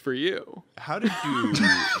woods for you. How did you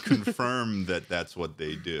confirm that that's what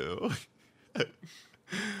they do?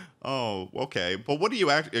 Oh, okay. But what are you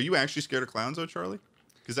actually scared of clowns though, Charlie?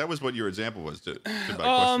 Because that was what your example was to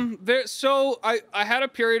my question. So I had a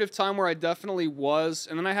period of time where I definitely was,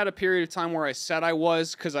 and then I had a period of time where I said I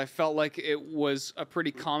was because I felt like it was a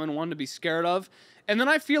pretty common one to be scared of, and then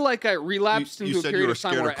I feel like I relapsed into a period of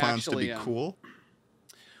time where I clowns actually to be cool.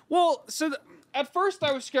 Well, so at first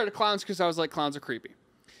I was scared of clowns because I was like, clowns are creepy.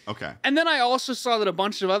 Okay. And then I also saw that a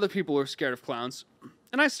bunch of other people were scared of clowns.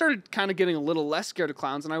 And I started kind of getting a little less scared of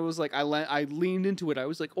clowns, and I was like, I leaned into it. I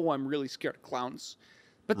was like, oh, I'm really scared of clowns.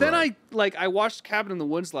 But then I watched Cabin in the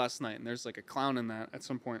Woods last night, and there's like a clown in that at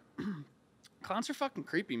some point. Clowns are fucking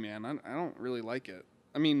creepy, man. I don't really like it.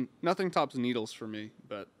 I mean, nothing tops needles for me,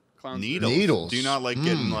 but clowns. Needles? Do you not like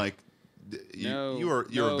getting like? You're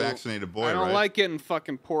a vaccinated boy, right? I don't like getting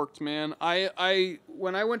fucking porked, man.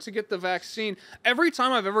 When I went to get the vaccine, every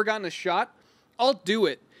time I've ever gotten a shot, I'll do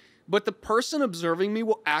it. But the person observing me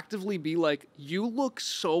will actively be like, you look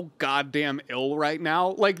so goddamn ill right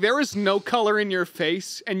now. Like, there is no color in your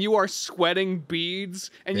face, and you are sweating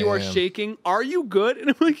beads, and you are shaking. Are you good?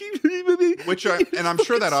 And I'm like, I'm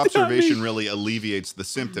sure that observation really alleviates the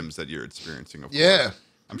symptoms that you're experiencing. Of course. Yeah.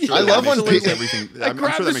 I'm sure I love when people. I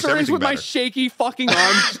grab the syringe with my shaky fucking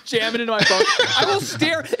arms, jam it into my phone. I will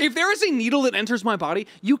stare. If there is a needle that enters my body,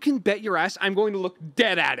 you can bet your ass I'm going to look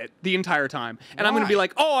dead at it the entire time. And I'm going to be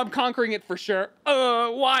like, oh, I'm conquering it for sure.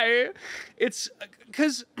 Why? It's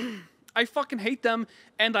because I fucking hate them,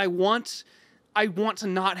 and I want to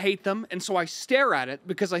not hate them, and so I stare at it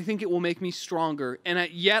because I think it will make me stronger, and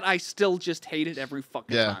yet I still just hate it every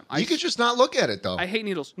fucking time. You could just not look at it, though. I hate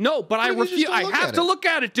needles. No, but I refuse. I have to look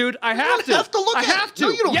at it, dude. I have to. You have to look at it. I have to. No,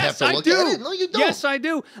 you don't have to look at it. No, you don't. Yes, I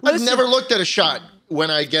do. I've never looked at a shot when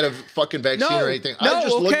I get a fucking vaccine or anything. I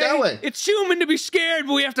just look that way. It's human to be scared,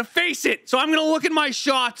 but we have to face it. So I'm going to look at my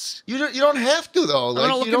shots. You don't have to, though. I'm going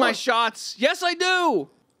to look at my shots. Yes, I do.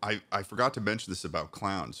 I forgot to mention this about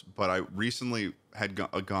clowns, but I recently had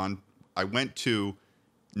I went to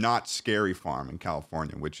Knott's Scary Farm in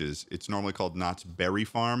California, it's normally called Knott's Berry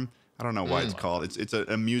Farm. I don't know why it's called. It's an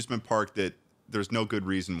amusement park that there's no good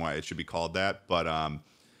reason why it should be called that, but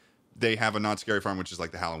they have a Knott's Scary Farm, which is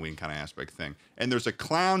like the Halloween kind of aspect thing. And there's a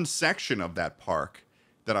clown section of that park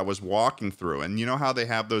that I was walking through, and you know how they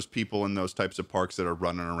have those people in those types of parks that are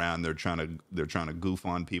running around, they're trying to goof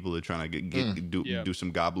on people, they're trying to do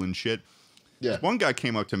some goblin shit. Yeah. This one guy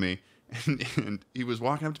came up to me, and he was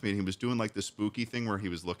walking up to me, and he was doing like the spooky thing where he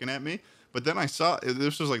was looking at me. But then I saw,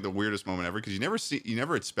 this was like the weirdest moment ever, because you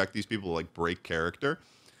never expect these people to like break character.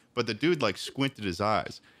 But the dude like squinted his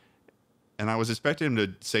eyes, and I was expecting him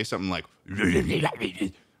to say something like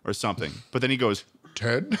or something. But then he goes,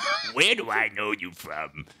 Ted? Where do I know you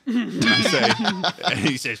from? And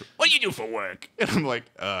he says, what do you do for work? And I'm like,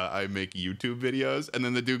 I make YouTube videos. And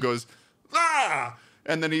then the dude goes, ah!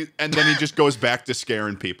 And then he just goes back to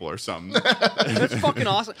scaring people or something. That's fucking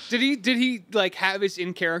awesome. Did he like have his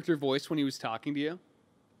in character voice when he was talking to you?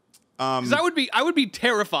 Because I would be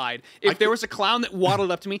terrified if there was a clown that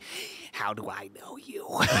waddled up to me. How do I know you?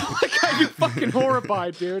 Like, I'd be fucking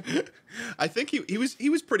horrified, dude. I think he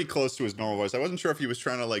was pretty close to his normal voice. I wasn't sure if he was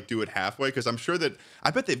trying to like do it halfway, because I'm sure that I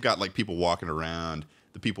bet they've got like people walking around,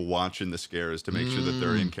 the people watching the scares to make sure that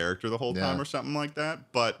they're in character the whole time or something like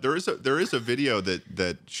that. But there is a video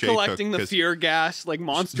that Shay collecting the fear gas like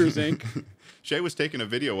Monsters Inc. Shay was taking a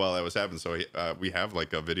video while I was having, so we have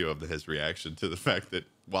like a video of his reaction to the fact that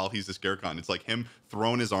while he's the scare con, it's like him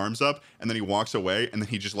throwing his arms up, and then he walks away, and then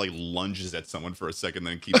he just like lunges at someone for a second,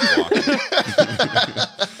 then keeps walking.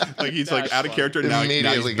 Like he's like out of character, now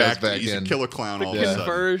he's back he's a killer clown all of a sudden.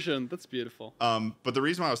 Conversion, that's beautiful. But the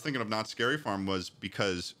reason why I was thinking of Knott's Scary Farm was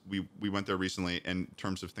because we went there recently, and in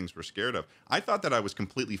terms of things we're scared of, I thought that I was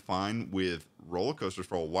completely fine with roller coasters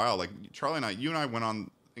for a while. Like Charlie and you and I went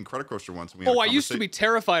on Incredicoaster once. And I used to be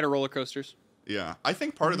terrified of roller coasters. Yeah, I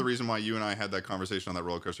think part of the reason why you and I had that conversation on that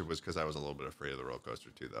roller coaster was because I was a little bit afraid of the roller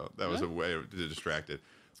coaster too, though. That was a way to distract it.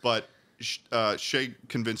 But Shay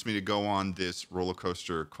convinced me to go on this roller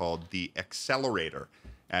coaster called the Accelerator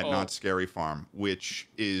at Knott's Scary Farm, which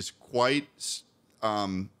is quite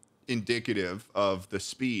indicative of the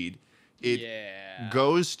speed. It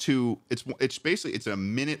goes to it's basically it's a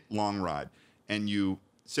minute long ride, and you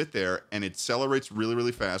sit there and it accelerates really,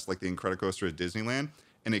 really fast like the Incredicoaster at Disneyland,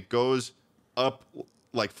 and it goes up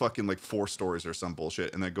like fucking like 4 stories or some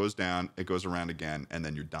bullshit, and then it goes down, it goes around again, and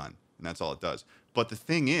then you're done, and that's all it does. But the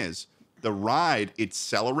thing is, the ride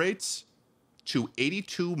accelerates to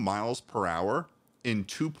 82 miles per hour in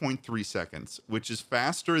 2.3 seconds, which is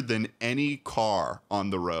faster than any car on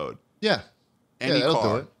the road. Yeah, that'll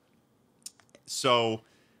do it. So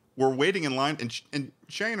we're waiting in line, and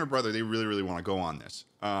Shay and her brother, they really, really want to go on this.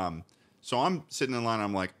 So I'm sitting in line.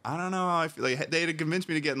 I'm like, I don't know how I feel. Like, they had convinced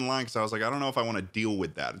me to get in line because I was like, I don't know if I want to deal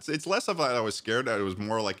with that. It's less of that I was scared. It was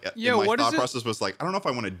more like my thought process was like, I don't know if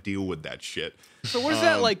I want to deal with that shit. So what is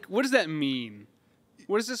that like? What does that mean?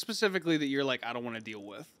 What is it specifically that you're like, I don't want to deal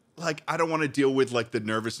with? Like, I don't want to deal with like the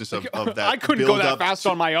nervousness of that. I couldn't go that fast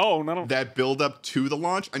on my own. That build up to the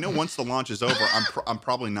launch. I know once the launch is over, I'm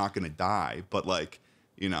probably not going to die. But like,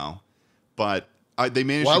 but They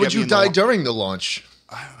managed. Why to would get me you in die during the launch?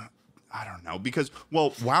 I don't know, because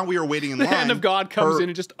while we were waiting in line, The hand of God comes in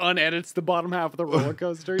and just unedits the bottom half of the roller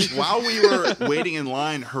coaster. While we were waiting in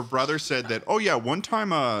line, her brother said that, oh yeah, one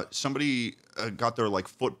time somebody got their like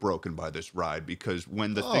foot broken by this ride, because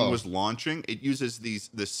when the thing was launching, it uses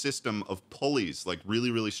this system of pulleys, like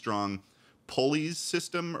really, really strong pulleys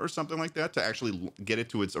system or something like that, to actually get it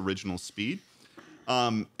to its original speed.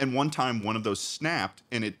 And one time one of those snapped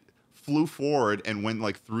and it flew forward and went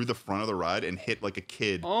like through the front of the ride and hit like a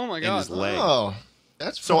kid in his leg. Oh,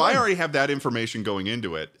 that's so fun. I already have that information going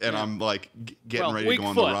into it, and I'm like getting ready to go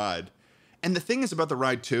on the ride. And the thing is about the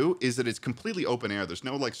ride too is that it's completely open air. There's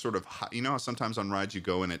no like sort of, you know how sometimes on rides you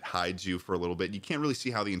go and it hides you for a little bit. You can't really see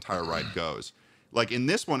how the entire ride goes. Like in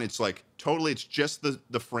this one, it's like totally, it's just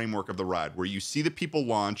the framework of the ride where you see the people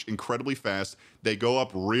launch incredibly fast. They go up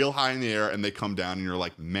real high in the air and they come down, and you're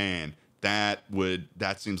like, man, that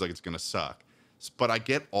seems like it's going to suck. But I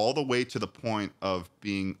get all the way to the point of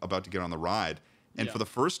being about to get on the ride. And for the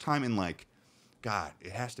first time in like, God,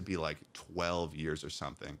 it has to be like 12 years or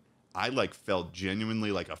something, I like felt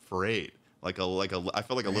genuinely like afraid. I felt like a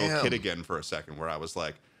little kid again for a second, where I was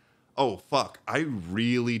like, oh fuck, I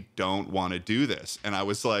really don't want to do this. And I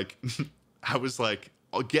was like,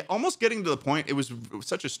 almost getting to the point. It was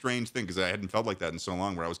such a strange thing because I hadn't felt like that in so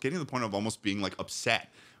long, where I was getting to the point of almost being like upset,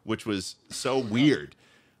 which was so weird.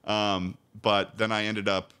 But then I ended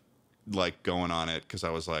up like going on it because I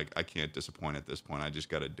was like, I can't disappoint at this point. I just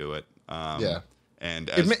got to do it. And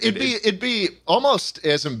it'd be almost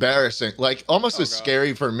as embarrassing, like almost as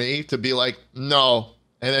scary for me to be like, no,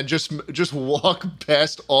 and then just walk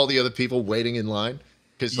past all the other people waiting in line.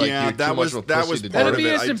 Because like, that was part of it. That'd be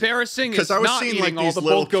as embarrassing because I was seeing like these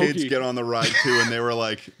little kids get on the ride too, and they were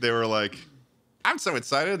like, I'm so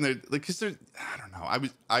excited, and they're like, because they're, I don't know,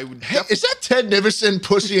 I would. Hey, is that Ted Nivison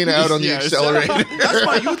pussying out on the accelerator? That's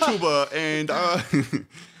my YouTuber, and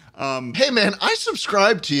hey man, I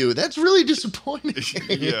subscribe to you. That's really disappointing.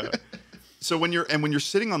 Yeah. So when you're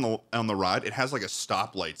sitting on the ride, it has like a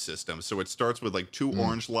stoplight system. So it starts with like 2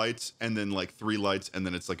 orange lights and then like 3 lights, and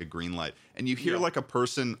then it's like a green light. And you hear like a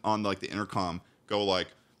person on like the intercom go like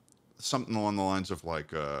something along the lines of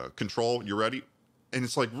like, "Control, you ready?" And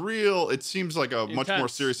it's like it seems like a much more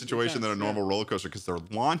serious situation than a normal roller coaster because they're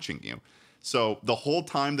launching you. So the whole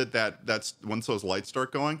time that's once those lights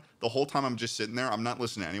start going, the whole time I'm just sitting there, I'm not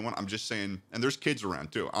listening to anyone. I'm just saying, and there's kids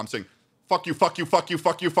around too. I'm saying, fuck you, fuck you, fuck you,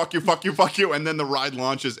 fuck you, fuck you, fuck you, fuck you, and then the ride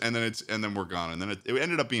launches, and then we're gone, and then it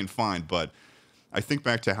ended up being fine. But I think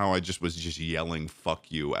back to how I was just yelling "fuck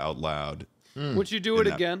you" out loud. Would you do it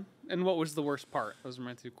again? And what was the worst part? Those are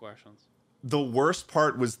my 2 questions. The worst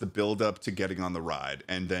part was the build up to getting on the ride,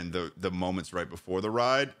 and then the moments right before the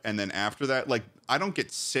ride, and then after that, like I don't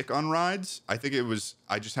get sick on rides. I think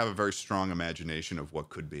I just have a very strong imagination of what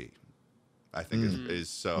could be. I think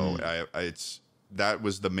that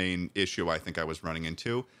was the main issue I think I was running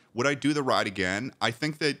into. Would I do the ride again? I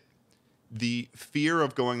think that the fear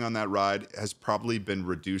of going on that ride has probably been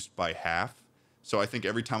reduced by half. So I think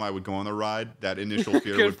every time I would go on the ride, that initial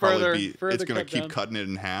fear would probably be, it's going to keep cutting it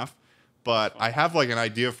in half. But I have like an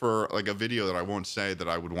idea for like a video that I won't say that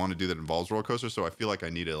I would want to do that involves roller coasters. So I feel like I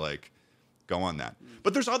need to like go on that.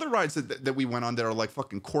 But there's other rides that we went on that are like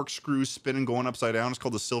fucking corkscrews spinning, going upside down. It's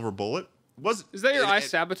called the Silver Bullet. Is that your I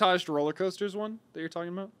sabotaged roller coasters one that you're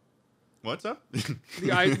talking about? What's up?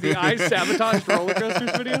 The I sabotaged roller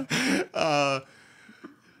coasters video?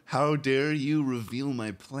 How dare you reveal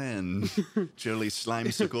my plan, Jelly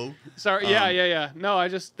Slimecicle? Sorry, yeah. No,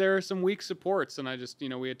 there are some weak supports, and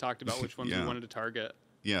we had talked about which ones we wanted to target.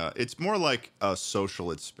 Yeah, it's more like a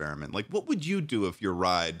social experiment. Like, what would you do if your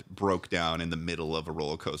ride broke down in the middle of a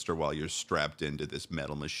roller coaster while you're strapped into this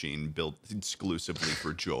metal machine built exclusively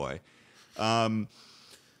for joy? So,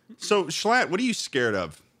 Schlatt, what are you scared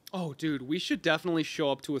of? Oh, dude, we should definitely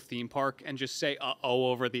show up to a theme park and just say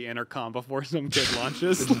 "uh-oh" over the intercom before some kid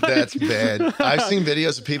launches. That's bad. I've seen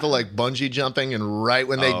videos of people like bungee jumping, and right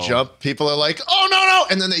when they jump, people are like, "Oh no!"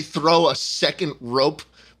 And then they throw a second rope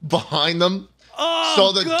behind them. Oh,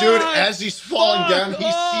 so the God, dude, as he's falling down, he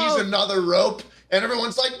sees another rope, and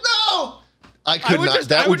everyone's like, "No!" I could not.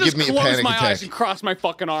 That would give me a panic attack. I would just close my eyes and cross my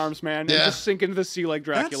fucking arms, man, and just sink into the sea like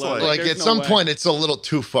Dracula. Like at some point, it's a little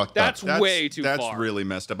too fucked up. That's way too far. That's really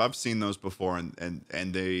messed up. I've seen those before,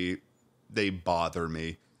 and they bother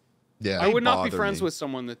me. Yeah, I would not be friends with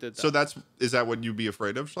someone that did that. So is that what you'd be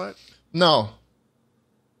afraid of, Schlatt? No.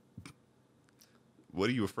 What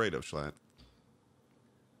are you afraid of, Schlatt?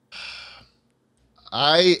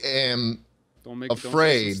 I am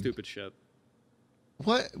afraid. Don't say stupid shit.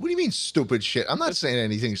 What do you mean stupid shit? I'm not saying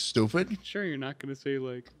anything stupid. Sure, you're not going to say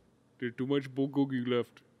like There's too much bulgogi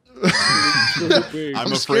left.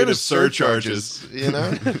 I'm afraid of surcharges. You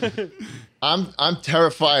know, I'm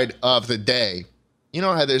terrified of the day. You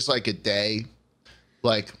know how there's like a day,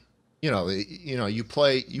 like you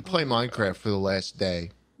play Minecraft for the last day.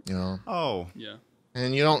 You know. Oh. Yeah.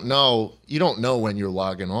 And you don't know when you're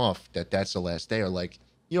logging off that's the last day, or like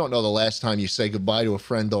you don't know the last time you say goodbye to a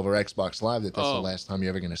friend over Xbox Live that's the last time you're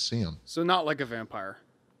ever gonna see him. So not like a vampire.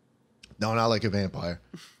 No, not like a vampire.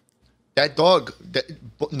 That dog,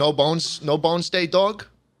 no bones day dog,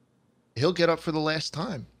 he'll get up for the last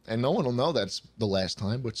time. And no one will know that's the last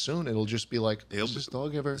time, but soon it'll just be like, has this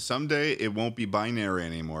dog ever? Someday it won't be binary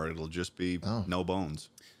anymore. It'll just be no bones.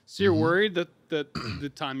 So you're worried that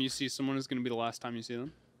the time you see someone is going to be the last time you see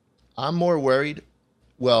them? I'm more worried.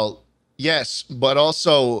 Well, yes, but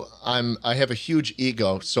also I have a huge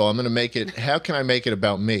ego, so I'm going to make it. How can I make it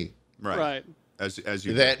about me? Right. As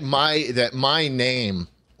you that my name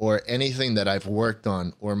or anything that I've worked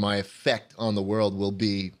on or my effect on the world will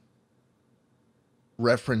be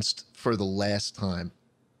referenced for the last time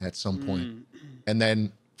at some point. And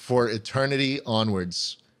then for eternity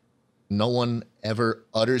onwards, no one ever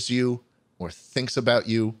utters you or thinks about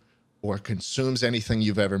you or consumes anything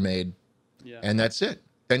you've ever made. Yeah. And that's it.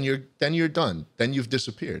 Then you're done. Then you've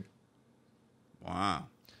disappeared. Wow.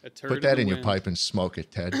 Put that in your pipe and smoke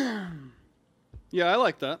it, Ted. Yeah, I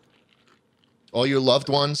like that. All your loved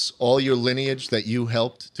ones, all your lineage that you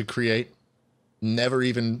helped to create, never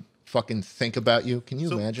even fucking think about you. Can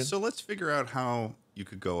you imagine? So let's figure out how you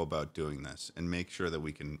could go about doing this and make sure that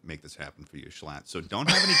we can make this happen for you, Schlatt. So don't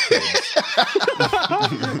have any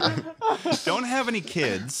kids. Don't have any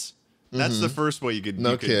kids. That's the first way you could.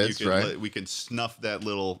 Right? We could snuff that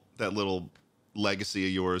little legacy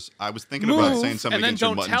of yours. I was thinking about saying something against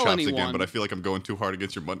your mutton chops again, but I feel like I'm going too hard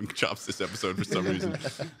against your mutton chops this episode for some reason.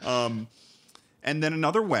 And then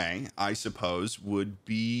another way, I suppose, would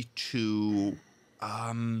be to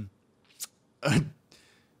I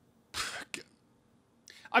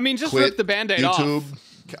mean, just quit rip the Band-Aid YouTube,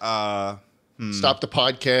 off. Stop the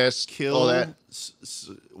podcast, kill all that.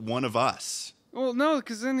 one of us. Well, no,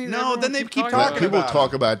 because then then they keep People talking about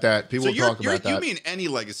talk about that. People talk about that. You mean any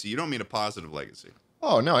legacy? You don't mean a positive legacy.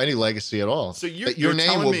 Oh no, any legacy at all. So your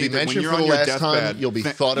name will be mentioned for the last time. You'll be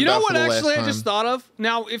thought you know about what? for the last Actually, time. I just thought of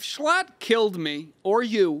now. If Schlatt killed me or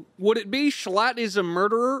you, would it be Schlatt is a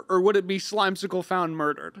murderer, or would it be Slimecicle found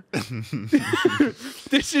murdered?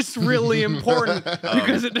 This is really important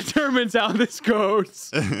because it determines how this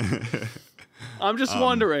goes. I'm just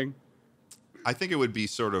wondering. I think it would be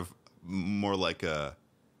sort of more like an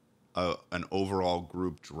overall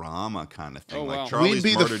group drama kind of thing. Oh, wow. Like Charlie's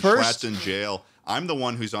We'd be murdered, the first- Schlatt's in jail. I'm the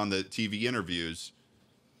one who's on the TV interviews.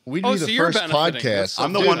 We'd Oh, be so the you're first benefiting. podcast.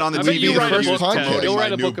 I'm the one on the I bet TV you write a interviews book, Ted. promoting You'll my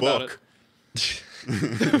write a new book about book.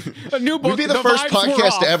 A new book. We'd be the first vibes were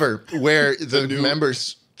podcast off. ever where the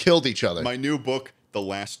members killed each other. My new book, The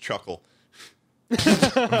Last Chuckle,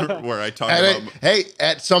 where I talk about. Hey,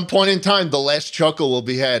 at some point in time, the last chuckle will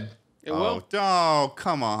be had. It will. Oh,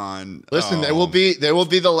 come on! Listen, there will be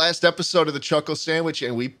the last episode of the Chuckle Sandwich,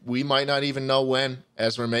 and we might not even know when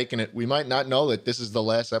as we're making it. We might not know that this is the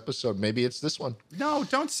last episode. Maybe it's this one. No,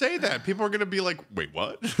 don't say that. People are gonna be like, "Wait,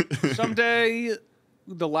 what?" Someday,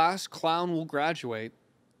 the last clown will graduate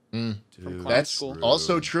from clown That's school.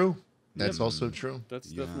 also true. That's also true. That's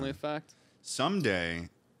definitely a fact. Someday,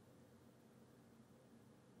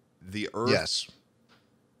 the Earth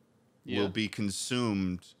will be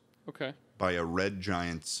consumed Okay. by a red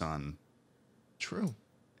giant sun. True.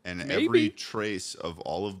 And Maybe. every trace of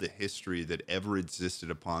all of the history that ever existed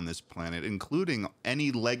upon this planet, including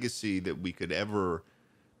any legacy that we could ever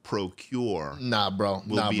procure. Nah, bro.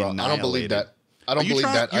 Will be I don't believe annihilated. that. I don't believe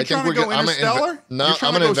that. I think we're going I'm interstellar. No,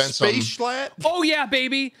 I'm gonna invent something. Space Schlatt? Oh yeah,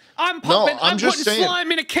 baby! I'm pumping. I'm I'm just putting saying.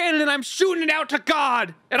 slime in a cannon and I'm shooting it out to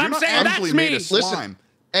God. And You're I'm not saying actually that's made me. of slime.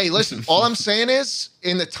 Listen. All I'm saying is,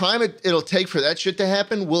 in the time it'll take for that shit to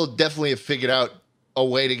happen, we'll definitely have figured out a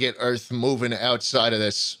way to get Earth moving outside of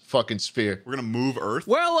this fucking sphere. We're gonna move Earth.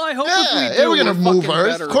 Well, I hope if we do, we're gonna move fucking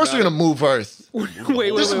Earth. better Of course, we're about gonna move Earth. it.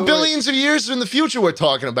 Wait, This is billions of years in the future we're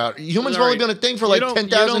talking about. Humans have only been a thing for like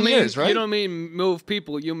 10,000 years, right? You don't mean move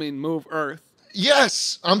people. You mean move Earth.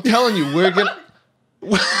 Yes, I'm telling you, we're gonna.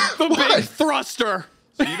 The big thruster.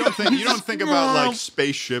 So you don't think about like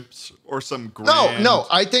spaceships or some grand. No.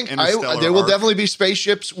 I think interstellar there will arc? definitely be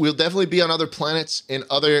spaceships. We'll definitely be on other planets in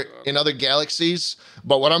other galaxies.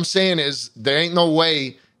 But what I'm saying is, there ain't no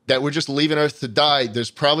way that we're just leaving Earth to die.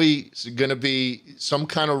 There's probably going to be some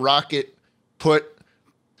kind of rocket put.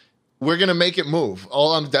 We're going to make it move.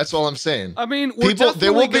 That's all I'm saying. I mean, we're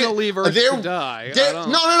definitely going to leave Earth to die.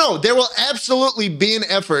 No. There will absolutely be an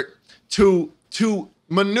effort to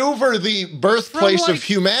maneuver the birthplace of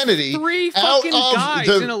humanity out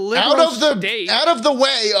of the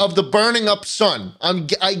way of the burning up sun.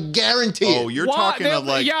 I guarantee it. Oh, you're talking of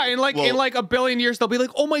like in like a billion years they'll be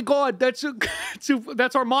like, oh my god, that's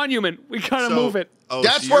our monument. We gotta move it. Oh,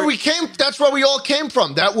 that's where we came. That's where we all came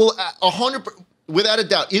from. That will 100%. Without a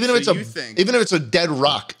doubt, even if it's a dead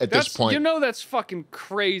rock at this point. You know that's fucking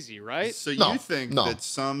crazy, right? So you think that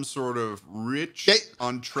some sort of rich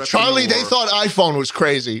entrepreneur... Charlie, they thought iPhone was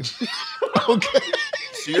crazy. Okay.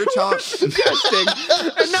 So you're talking...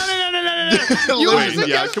 No. You are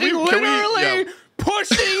suggesting literally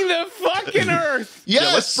pushing the fucking Earth. Yes.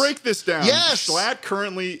 Yeah, let's break this down. Yes. Schlatt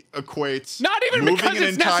currently equates not even moving an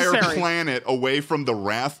entire necessary. Planet away from the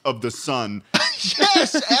wrath of the sun.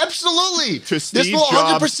 Yes, absolutely. To Steve this will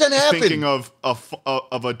 100% Jobs happen. thinking of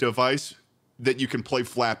a device that you can play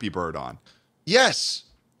Flappy Bird on. Yes.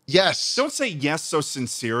 Don't say yes so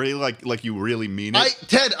sincerely, like you really mean it.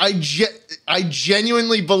 Ted, I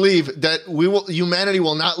genuinely believe that humanity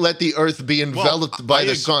will not let the Earth be enveloped by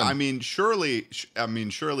the sun. I mean, surely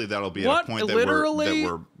that'll be at a point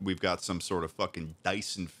that we've got some sort of fucking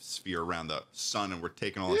Dyson sphere around the sun, and we're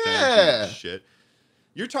taking all this energy and shit.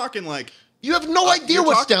 You're talking like. You have no idea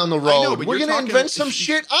what's down the road. I know, but we're going to invent some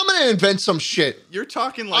shit. I'm going to invent some shit. You're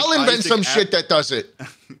talking like I'll invent some shit that does it.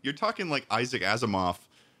 You're talking like Isaac Asimov,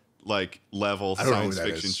 like level science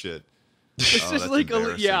fiction shit. This is like,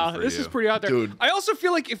 this is pretty out there. Dude. I also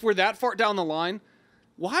feel like if we're that far down the line,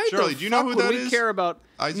 why Charlie, do you know who that is? Care about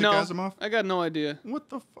Isaac Asimov? I got no idea. What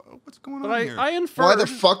the fuck? What's going but on here? I infer. Why the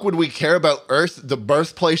fuck would we care about Earth, the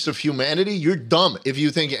birthplace of humanity? You're dumb if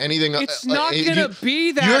you think anything. It's not gonna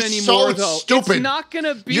be that you're anymore, so though. Stupid. It's not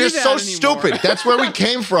gonna be You're that so anymore. stupid. That's where we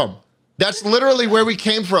came from. That's literally where we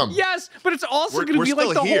came from. Yes, but it's also going to be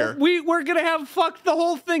like the whole... We're going to have fucked the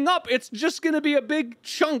whole thing up. It's just going to be a big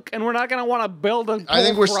chunk, and we're not going to want to build a... I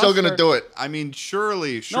think we're still going to do it. I mean,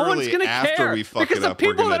 surely no one's gonna after care, we fuck because it the up,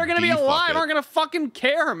 people that are going to be alive aren't going to fucking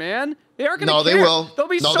care, man. They aren't going to care. No, they will. There'll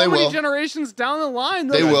be so many generations down the line.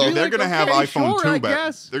 They will. They're going to have iPhone 2 back.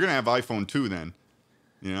 Guess. They're going to have iPhone 2 then.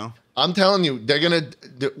 You know? I'm telling you,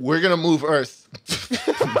 we're going to move Earth.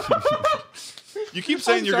 You keep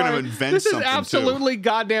saying you're going to invent something. This is absolutely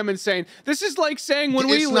goddamn insane. This is like saying when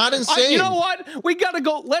it's not insane. You know what? We got to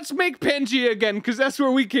go. Let's make Pangea again because that's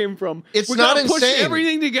where we came from. It's we not gotta insane. Push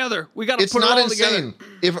everything together. We got to put it all insane.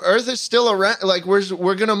 together. If Earth is still around, like we're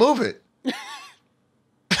going to move it.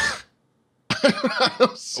 Are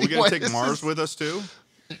we going to take Mars with us too?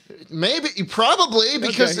 Maybe, probably,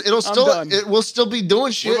 because it will still be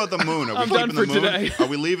doing shit. What about the moon? Are we leaving the moon? Today. Are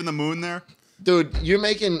we leaving the moon there? Dude, you're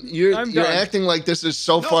acting like this is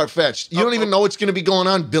so far-fetched. You don't even know what's going to be going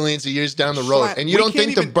on billions of years down the road. And you don't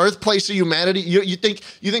think the birthplace of humanity, you think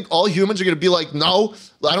all humans are going to be like, no,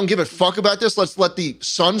 I don't give a fuck about this. Let's let the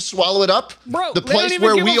sun swallow it up. Bro, the place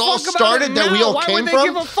where we all started, that we all came from.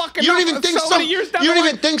 You don't even think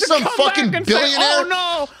some fucking billionaire.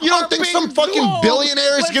 You don't think some fucking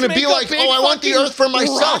billionaire is going to be like, oh, I want the Earth for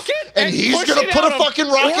myself, and he's going to put a fucking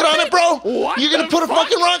rocket on it, bro? You're going to put a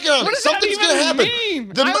fucking rocket on it. Something's going to happen.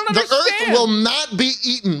 The Earth will not be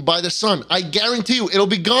eaten by the sun. I guarantee you, it'll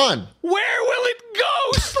be gone. Where will it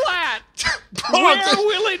go, Schlatt? Where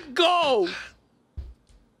will it go?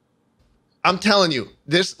 I'm telling you,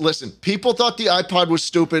 listen, people thought the iPod was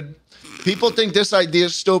stupid. People think this idea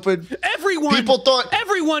is stupid. Everyone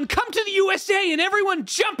come to the USA and everyone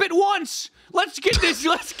jump at once. Let's get this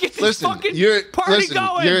fucking party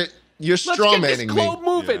going. You're strawmanning me. Globe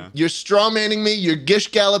moving. Yeah. You're strawmanning me. You're gish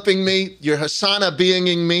galloping me. You're Hasana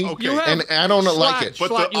beinging me. Okay. And I don't like it.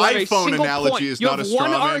 But the iPhone analogy is not a straw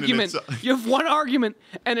man. You have one argument,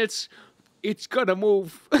 and it's gonna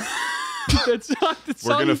move. We're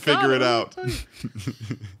gonna figure it out.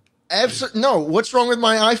 No, what's wrong with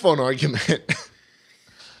my iPhone argument?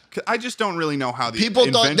 I just don't really know how the people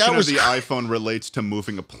invention of the iPhone relates to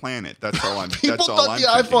moving a planet. That's all I'm. People thought the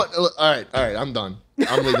iPhone. All right, I'm done.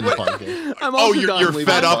 I'm leaving the podcast. You're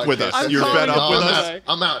fed up with us. You're fed up with us.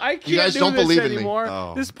 I'm out. I can't you guys don't believe in me.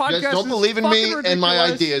 This podcast you guys don't believe in me and my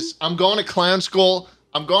ideas. I'm going to clown school.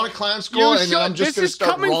 And then I'm just going to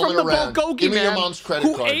start rolling around. Give me your mom's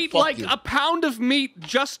credit card. Who ate a pound of meat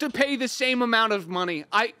just to pay the same amount of money.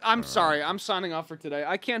 I'm sorry. I'm signing off for today.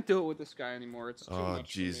 I can't do it with this guy anymore. It's too much.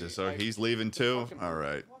 Jesus. Oh, he's leaving too? All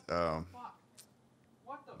right. Well.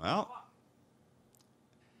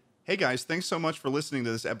 Hey, guys. Thanks so much for listening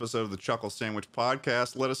to this episode of the Chuckle Sandwich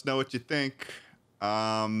podcast. Let us know what you think.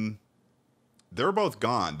 They're both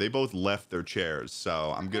gone. They both left their chairs.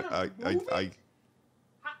 So I'm good.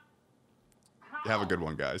 Have a good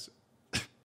one, guys.